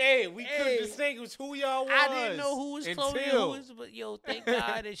 We couldn't distinguish who y'all was. I didn't know who was Chloe and who was, but yo, thank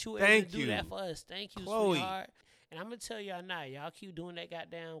God that you were able to do that for us. Thank you, Chloe. sweetheart. And I'm gonna tell y'all now, y'all keep doing that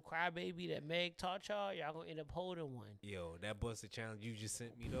goddamn crybaby that Meg taught y'all gonna end up holding one. Yo, that busted challenge you just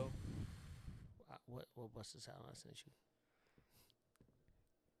sent me though. What busted challenge I sent you?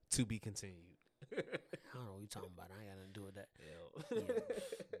 To be continued. I don't know what you talking about. I ain't got nothing to do with that. Yo.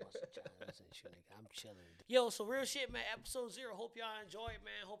 Busted challenge I sent you, nigga. I'm chilling. Yo, so real shit, man. Episode 0. Hope y'all enjoy it,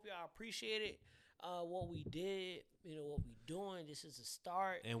 man. Hope y'all appreciate it. What we did, what we doing. This is a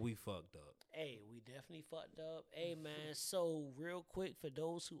start. And we fucked up. Hey, we definitely fucked up. Hey, man, so real quick, for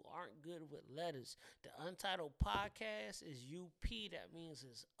those who aren't good with letters, the Untitled Podcast is UP. That means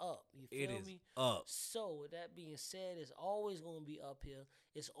it's up. You feel me? Up. So, with that being said, it's always going to be up here.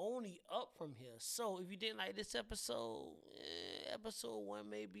 It's only up from here. So, if you didn't like this episode, episode 1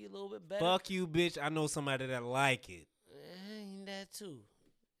 may be a little bit better. Fuck you, bitch. I know somebody that like it. That too.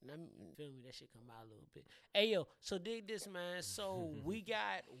 Feel me? That shit come out a little bit. Hey, yo, so dig this, man. So we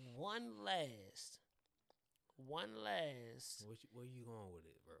got one last. Where you going with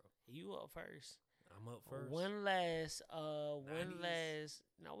it, bro? You up first. I'm up first. One last. 90s.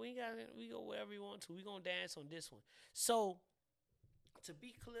 No, we go wherever you want to. We gonna dance on this one. So, to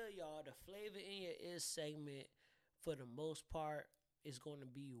be clear, y'all, the flavor in your ear segment, for the most part, is going to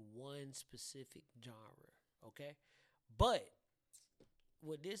be one specific genre. Okay, but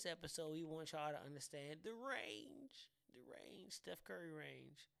with this episode, we want y'all to understand the range, Steph Curry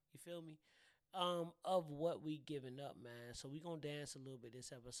range. You feel me? Of what we giving up, man. So we gonna dance a little bit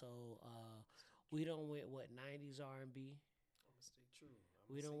this episode. We don't went 90s R&B. I'm gonna stay true.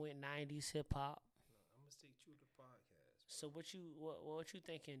 We don't went 90s hip hop. I'm gonna stay true to the podcast. Bro. So what you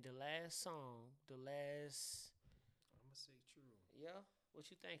thinking? The last song, I'm gonna stay true. Yeah.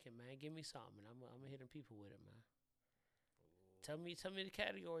 What you thinking, man? Give me something. I'm gonna hit them people with it, man. Tell me the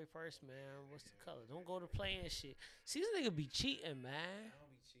category first, man. What's the color? Don't go to playing shit. See, this nigga be cheating, man. I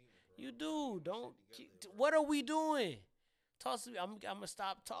don't be cheating, bro. You do. Don't. Together, What are we doing? Talk to me. I'm gonna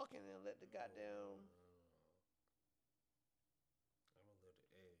stop talking and let the goddamn. I'm a little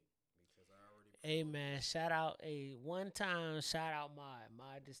because I already. Hey, man. Shout out. One time, shout out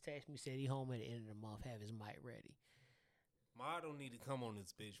Mod just texted me, said he home at the end of the month. Have his mic ready. Ma don't need to come on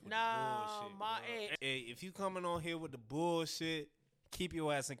this bitch with the bullshit. Ma, hey, if you coming on here with the bullshit, keep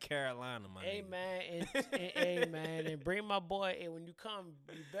your ass in Carolina, my nigga. Man, hey, man, and bring my boy. Hey, when you come,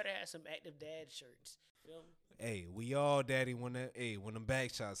 you better have some active dad shirts. Feel me? Hey, we all daddy when the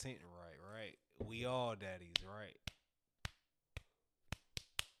back shots hitting right? We all daddies, right?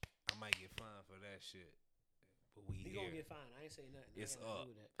 I might get fined for that shit. But we He here. gonna get fined. I ain't say nothing. It's up.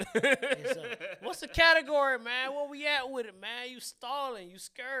 It's up. What's the category, man? Where we at with it, man? You stalling. You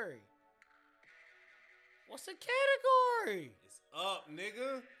scary. What's the category? It's up,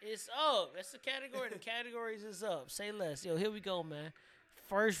 nigga. It's up. That's the category. The categories is up. Say less. Yo, here we go, man.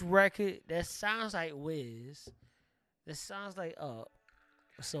 First record that sounds like Wiz. That sounds like Up.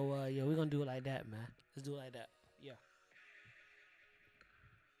 So, yeah, we're gonna do it like that, man. Let's do it like that. Yeah.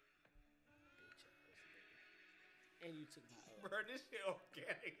 And you took my Up. Bro, this shit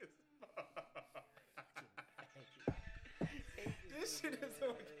organic as fuck. This shit is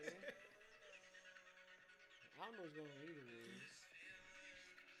organic. I don't know what's going on either ways.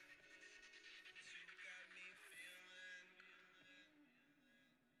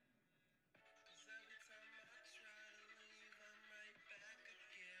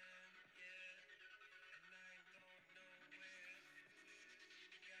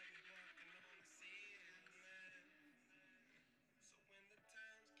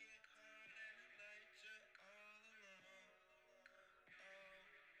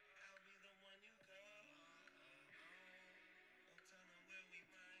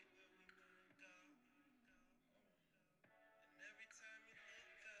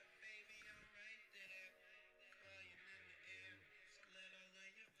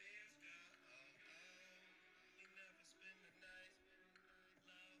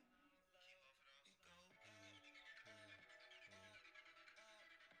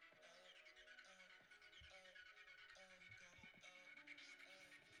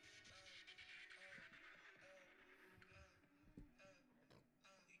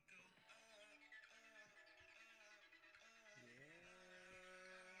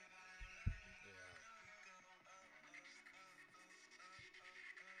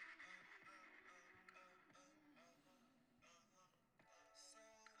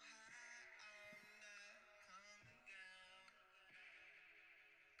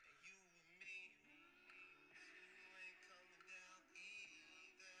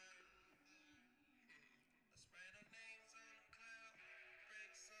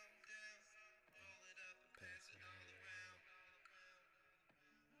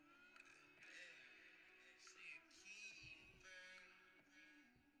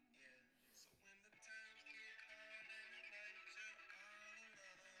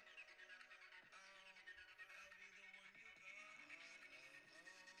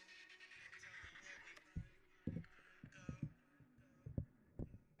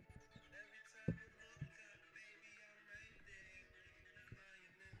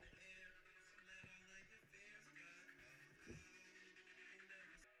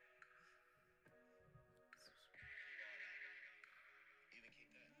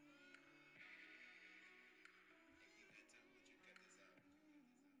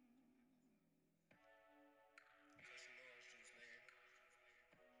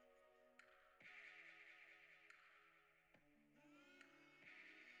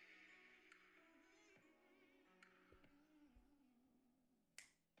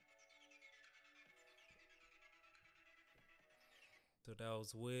 So that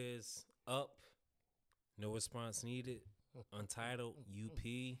was Wiz up. No response needed. Untitled UP.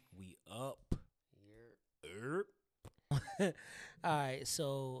 We up. Yerp. All right,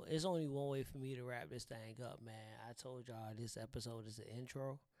 so it's only one way for me to wrap this thing up, man. I told y'all this episode is an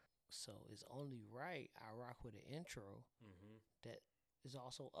intro, so it's only right I rock with an intro that is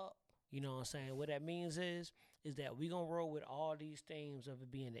also up. You know what I'm saying? What that means is that we gonna roll with all these themes of it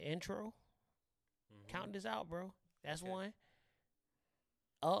being the intro. Count this out, bro. That's one.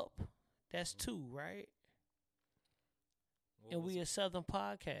 Up, that's two, right? And we a Southern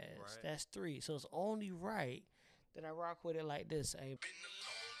podcast. Right. That's three. So it's only right that I rock with it like this. Hey.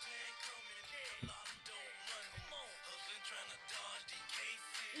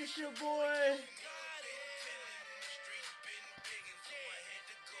 It's your boy.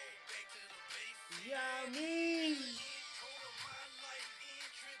 Yeah, me.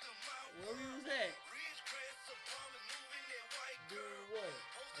 Where we was at? Doing what?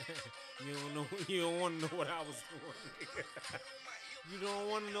 You don't know. You don't want to know what I was doing. Nigga. You don't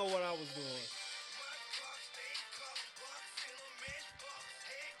want to know what I was doing.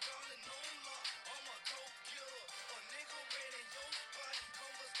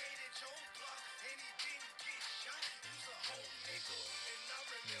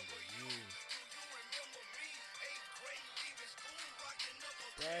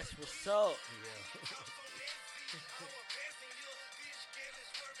 That's what's up.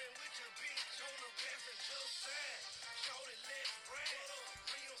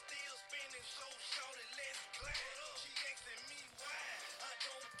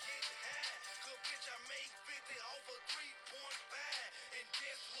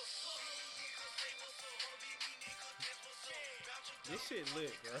 This shit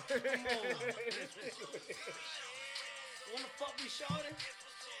lit, bro. Come on. Wanna fuck me, shorty?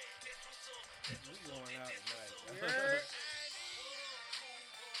 We going out tonight. Yeah.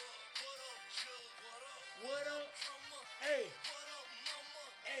 What up? Hey.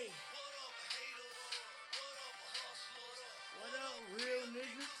 Hey. What up, real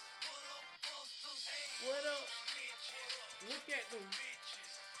niggas? What up? Look at them.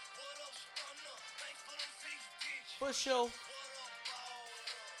 For sure.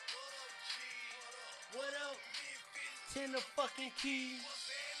 What up? 10 the fucking keys.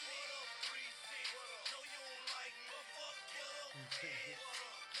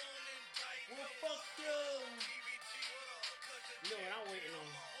 Well, fuck you. You know what I'm waiting on?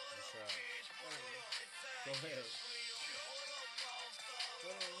 What's up? Go ahead.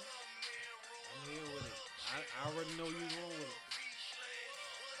 I'm here with it. I already know you going with it.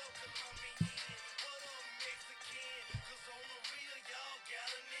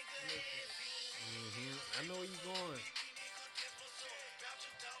 I know where you going.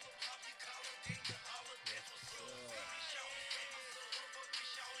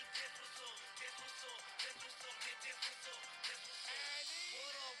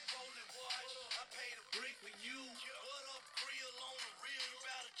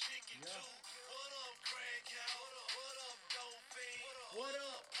 What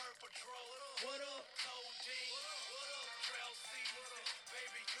up? What up?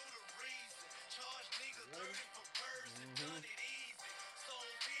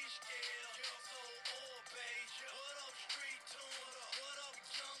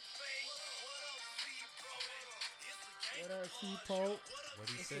 What up, C-Pope? What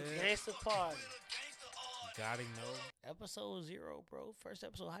he It's a said? gangster party. Gotta know. Episode 0, bro. First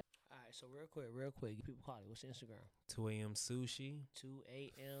episode. All right, so real quick. People call it. What's your Instagram? 2 a.m. sushi. 2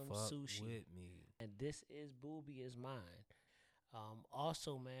 a.m. Fuck sushi. with me. And this is Boobie is mine.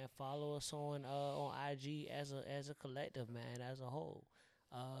 Also, man, follow us on IG as a collective, man, as a whole.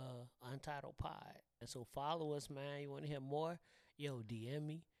 Untitled Pod. And so follow us, man. You want to hear more? Yo, DM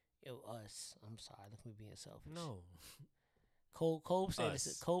me. Yo, us. I'm sorry, look at me being selfish. No. Cope said Us.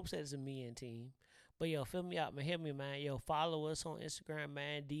 it's a me and team. But yo, fill me out, man. Hit me, man. Yo, follow us on Instagram,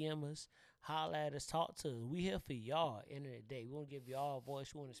 man. DM us, holla at us, talk to us. We here for y'all. End of the day, we want to give y'all a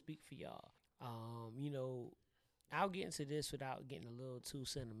voice. We want to speak for y'all. You know, I'll get into this without getting a little too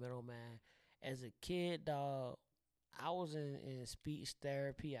sentimental, man. As a kid, dog, I was in speech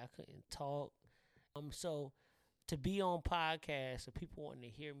therapy. I couldn't talk. So to be on podcasts and people wanting to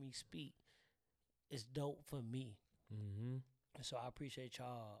hear me speak is dope for me. Mm-hmm. So I appreciate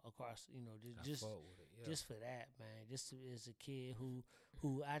y'all across, just fuck with it, yeah. just for that, man. Just as a kid who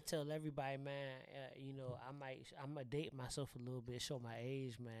I tell everybody, man, I'm gonna date myself a little bit, show my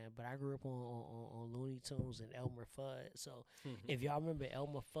age, man. But I grew up on Looney Tunes and Elmer Fudd. So if y'all remember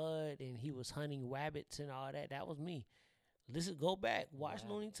Elmer Fudd and he was hunting rabbits and all that, that was me. Listen, go back, watch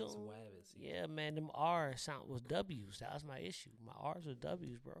Looney It's Tunes. wabbits. Yeah, man, them R sound was W's. That was my issue. My R's were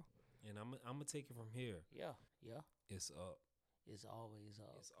W's, bro. And I'm gonna take it from here. Yeah. It's up. It's always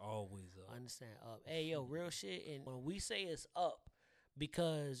up. It's always up. Understand up. Hey, yo, real shit. And when we say it's up,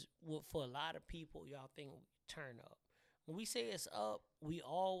 because for a lot of people, y'all think turn up. When we say it's up, we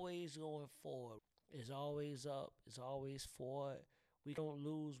always going forward. It's always up. It's always forward. We don't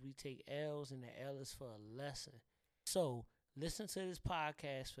lose. We take L's, and the L is for a lesson. So listen to this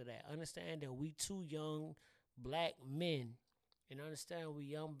podcast for that. Understand that we two young black men, and understand we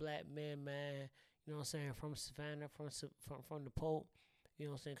young black men, man. You know what I'm saying? From Savannah, from the Pope. You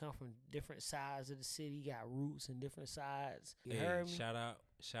know what I'm saying? Come from different sides of the city. Got roots in different sides. You heard me? Shout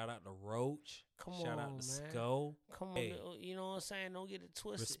out to Roach. Come shout on, out to man. Skull. Come on, you know what I'm saying? Don't get it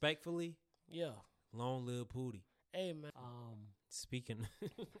twisted. Respectfully, Yeah. long live Pootie. Hey, man. Speaking,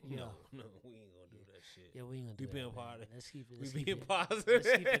 Yeah. no, we ain't gonna do that shit. Yeah, we ain't gonna do We that, being man. positive. Let's keep it. We Let's keep being it. positive.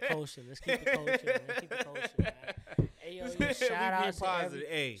 Let's keep it kosher. Let's keep it kosher. Man. Let's keep it kosher, man. Hey, yo, We shout out being to positive.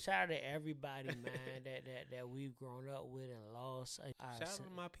 Hey. shout out to everybody, man, that we've grown up with and lost. Shout out to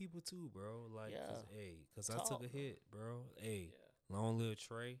my people too, bro. Like, Yeah. cause I Talk, took a bro. hit, bro. Hey, Yeah. long live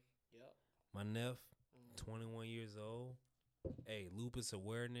Trey, Yep. my nephew, 21 years old. Hey, lupus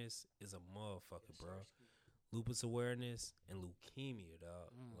awareness is a motherfucker, bro. Lupus awareness and leukemia,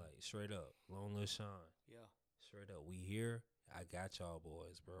 dog. Like, straight up. Long live Sean. Yeah. Straight up. We here. I got y'all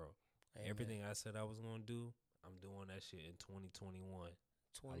boys, bro. Hey, Everything man. I said I was going to do, I'm doing that shit in 2021.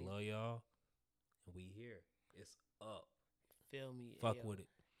 20. I love y'all. And we here. It's up. Feel me? Fuck Yo. with it.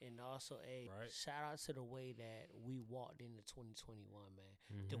 And also, Right. shout out to the way that we walked into 2021,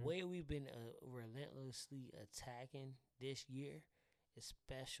 man. The Mhm. way we've been relentlessly attacking this year is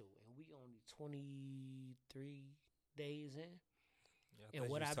special. And we only 23 days in. Yeah, I And thought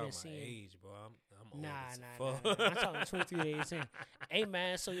what you was I've been talking my seeing- age, bro. I'm old Nah, as nah. fuck. I'm talking 23 days in. Hey,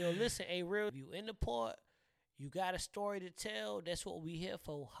 man, so, yo, listen, hey, real, you in the port, you got a story to tell, that's what we here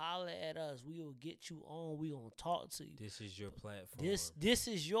for. Holler at us. We will get you on. We gonna talk to you. This is your platform. This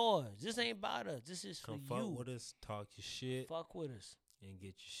is yours. This ain't about us. This is Come for fuck you. with us, talk your shit, Fuck with us. and get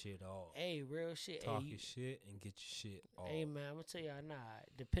your shit off. Hey, real shit. Talk Hey, your shit and get your shit off. hey, man, I'm gonna tell y'all,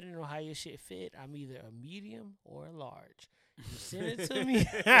 depending on how your shit fit, I'm either a medium or a large. You send it to me.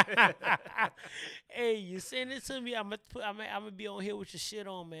 Hey, you send it to me. I'm gonna be on here with your shit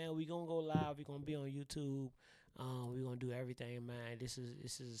on, man. We gonna go live. We gonna be on YouTube. We gonna do everything, man. This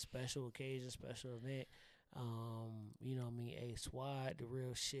is a special occasion, special event. You know what I mean? Hey, Swad, the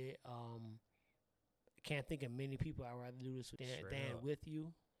real shit. Can't think of many people I'd rather do this with than up. with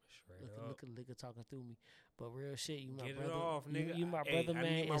you. Straight up. Look at talking through me. But real shit, you my Get brother. it off, nigga. You my Hey, brother, I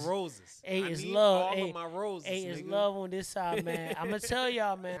man. need my It's- roses. Hey, I it's need love. all Hey, of my roses, Hey, it's nigga. love on this side, man. I'm gonna tell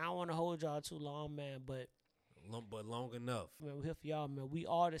y'all, man. I don't want to hold y'all too long, man. But But long enough. man, we here for y'all, man. We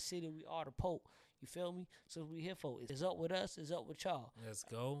are the city. We are the Pope. You feel me? So we here for it. It's up with us. It's up with y'all. Let's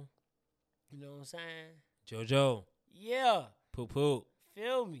go. You know what I'm saying? JoJo. Yeah. Poop poop.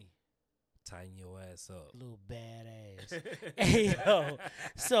 Feel me? Tighten your ass up. Little badass. Hey, yo.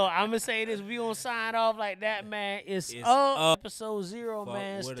 So I'm going to say this. We going to sign off like that, man. It's It's up. up. Episode 0, Fuck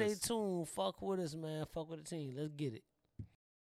man. with Stay us. tuned. Fuck with us, man. Fuck with the team. Let's get it.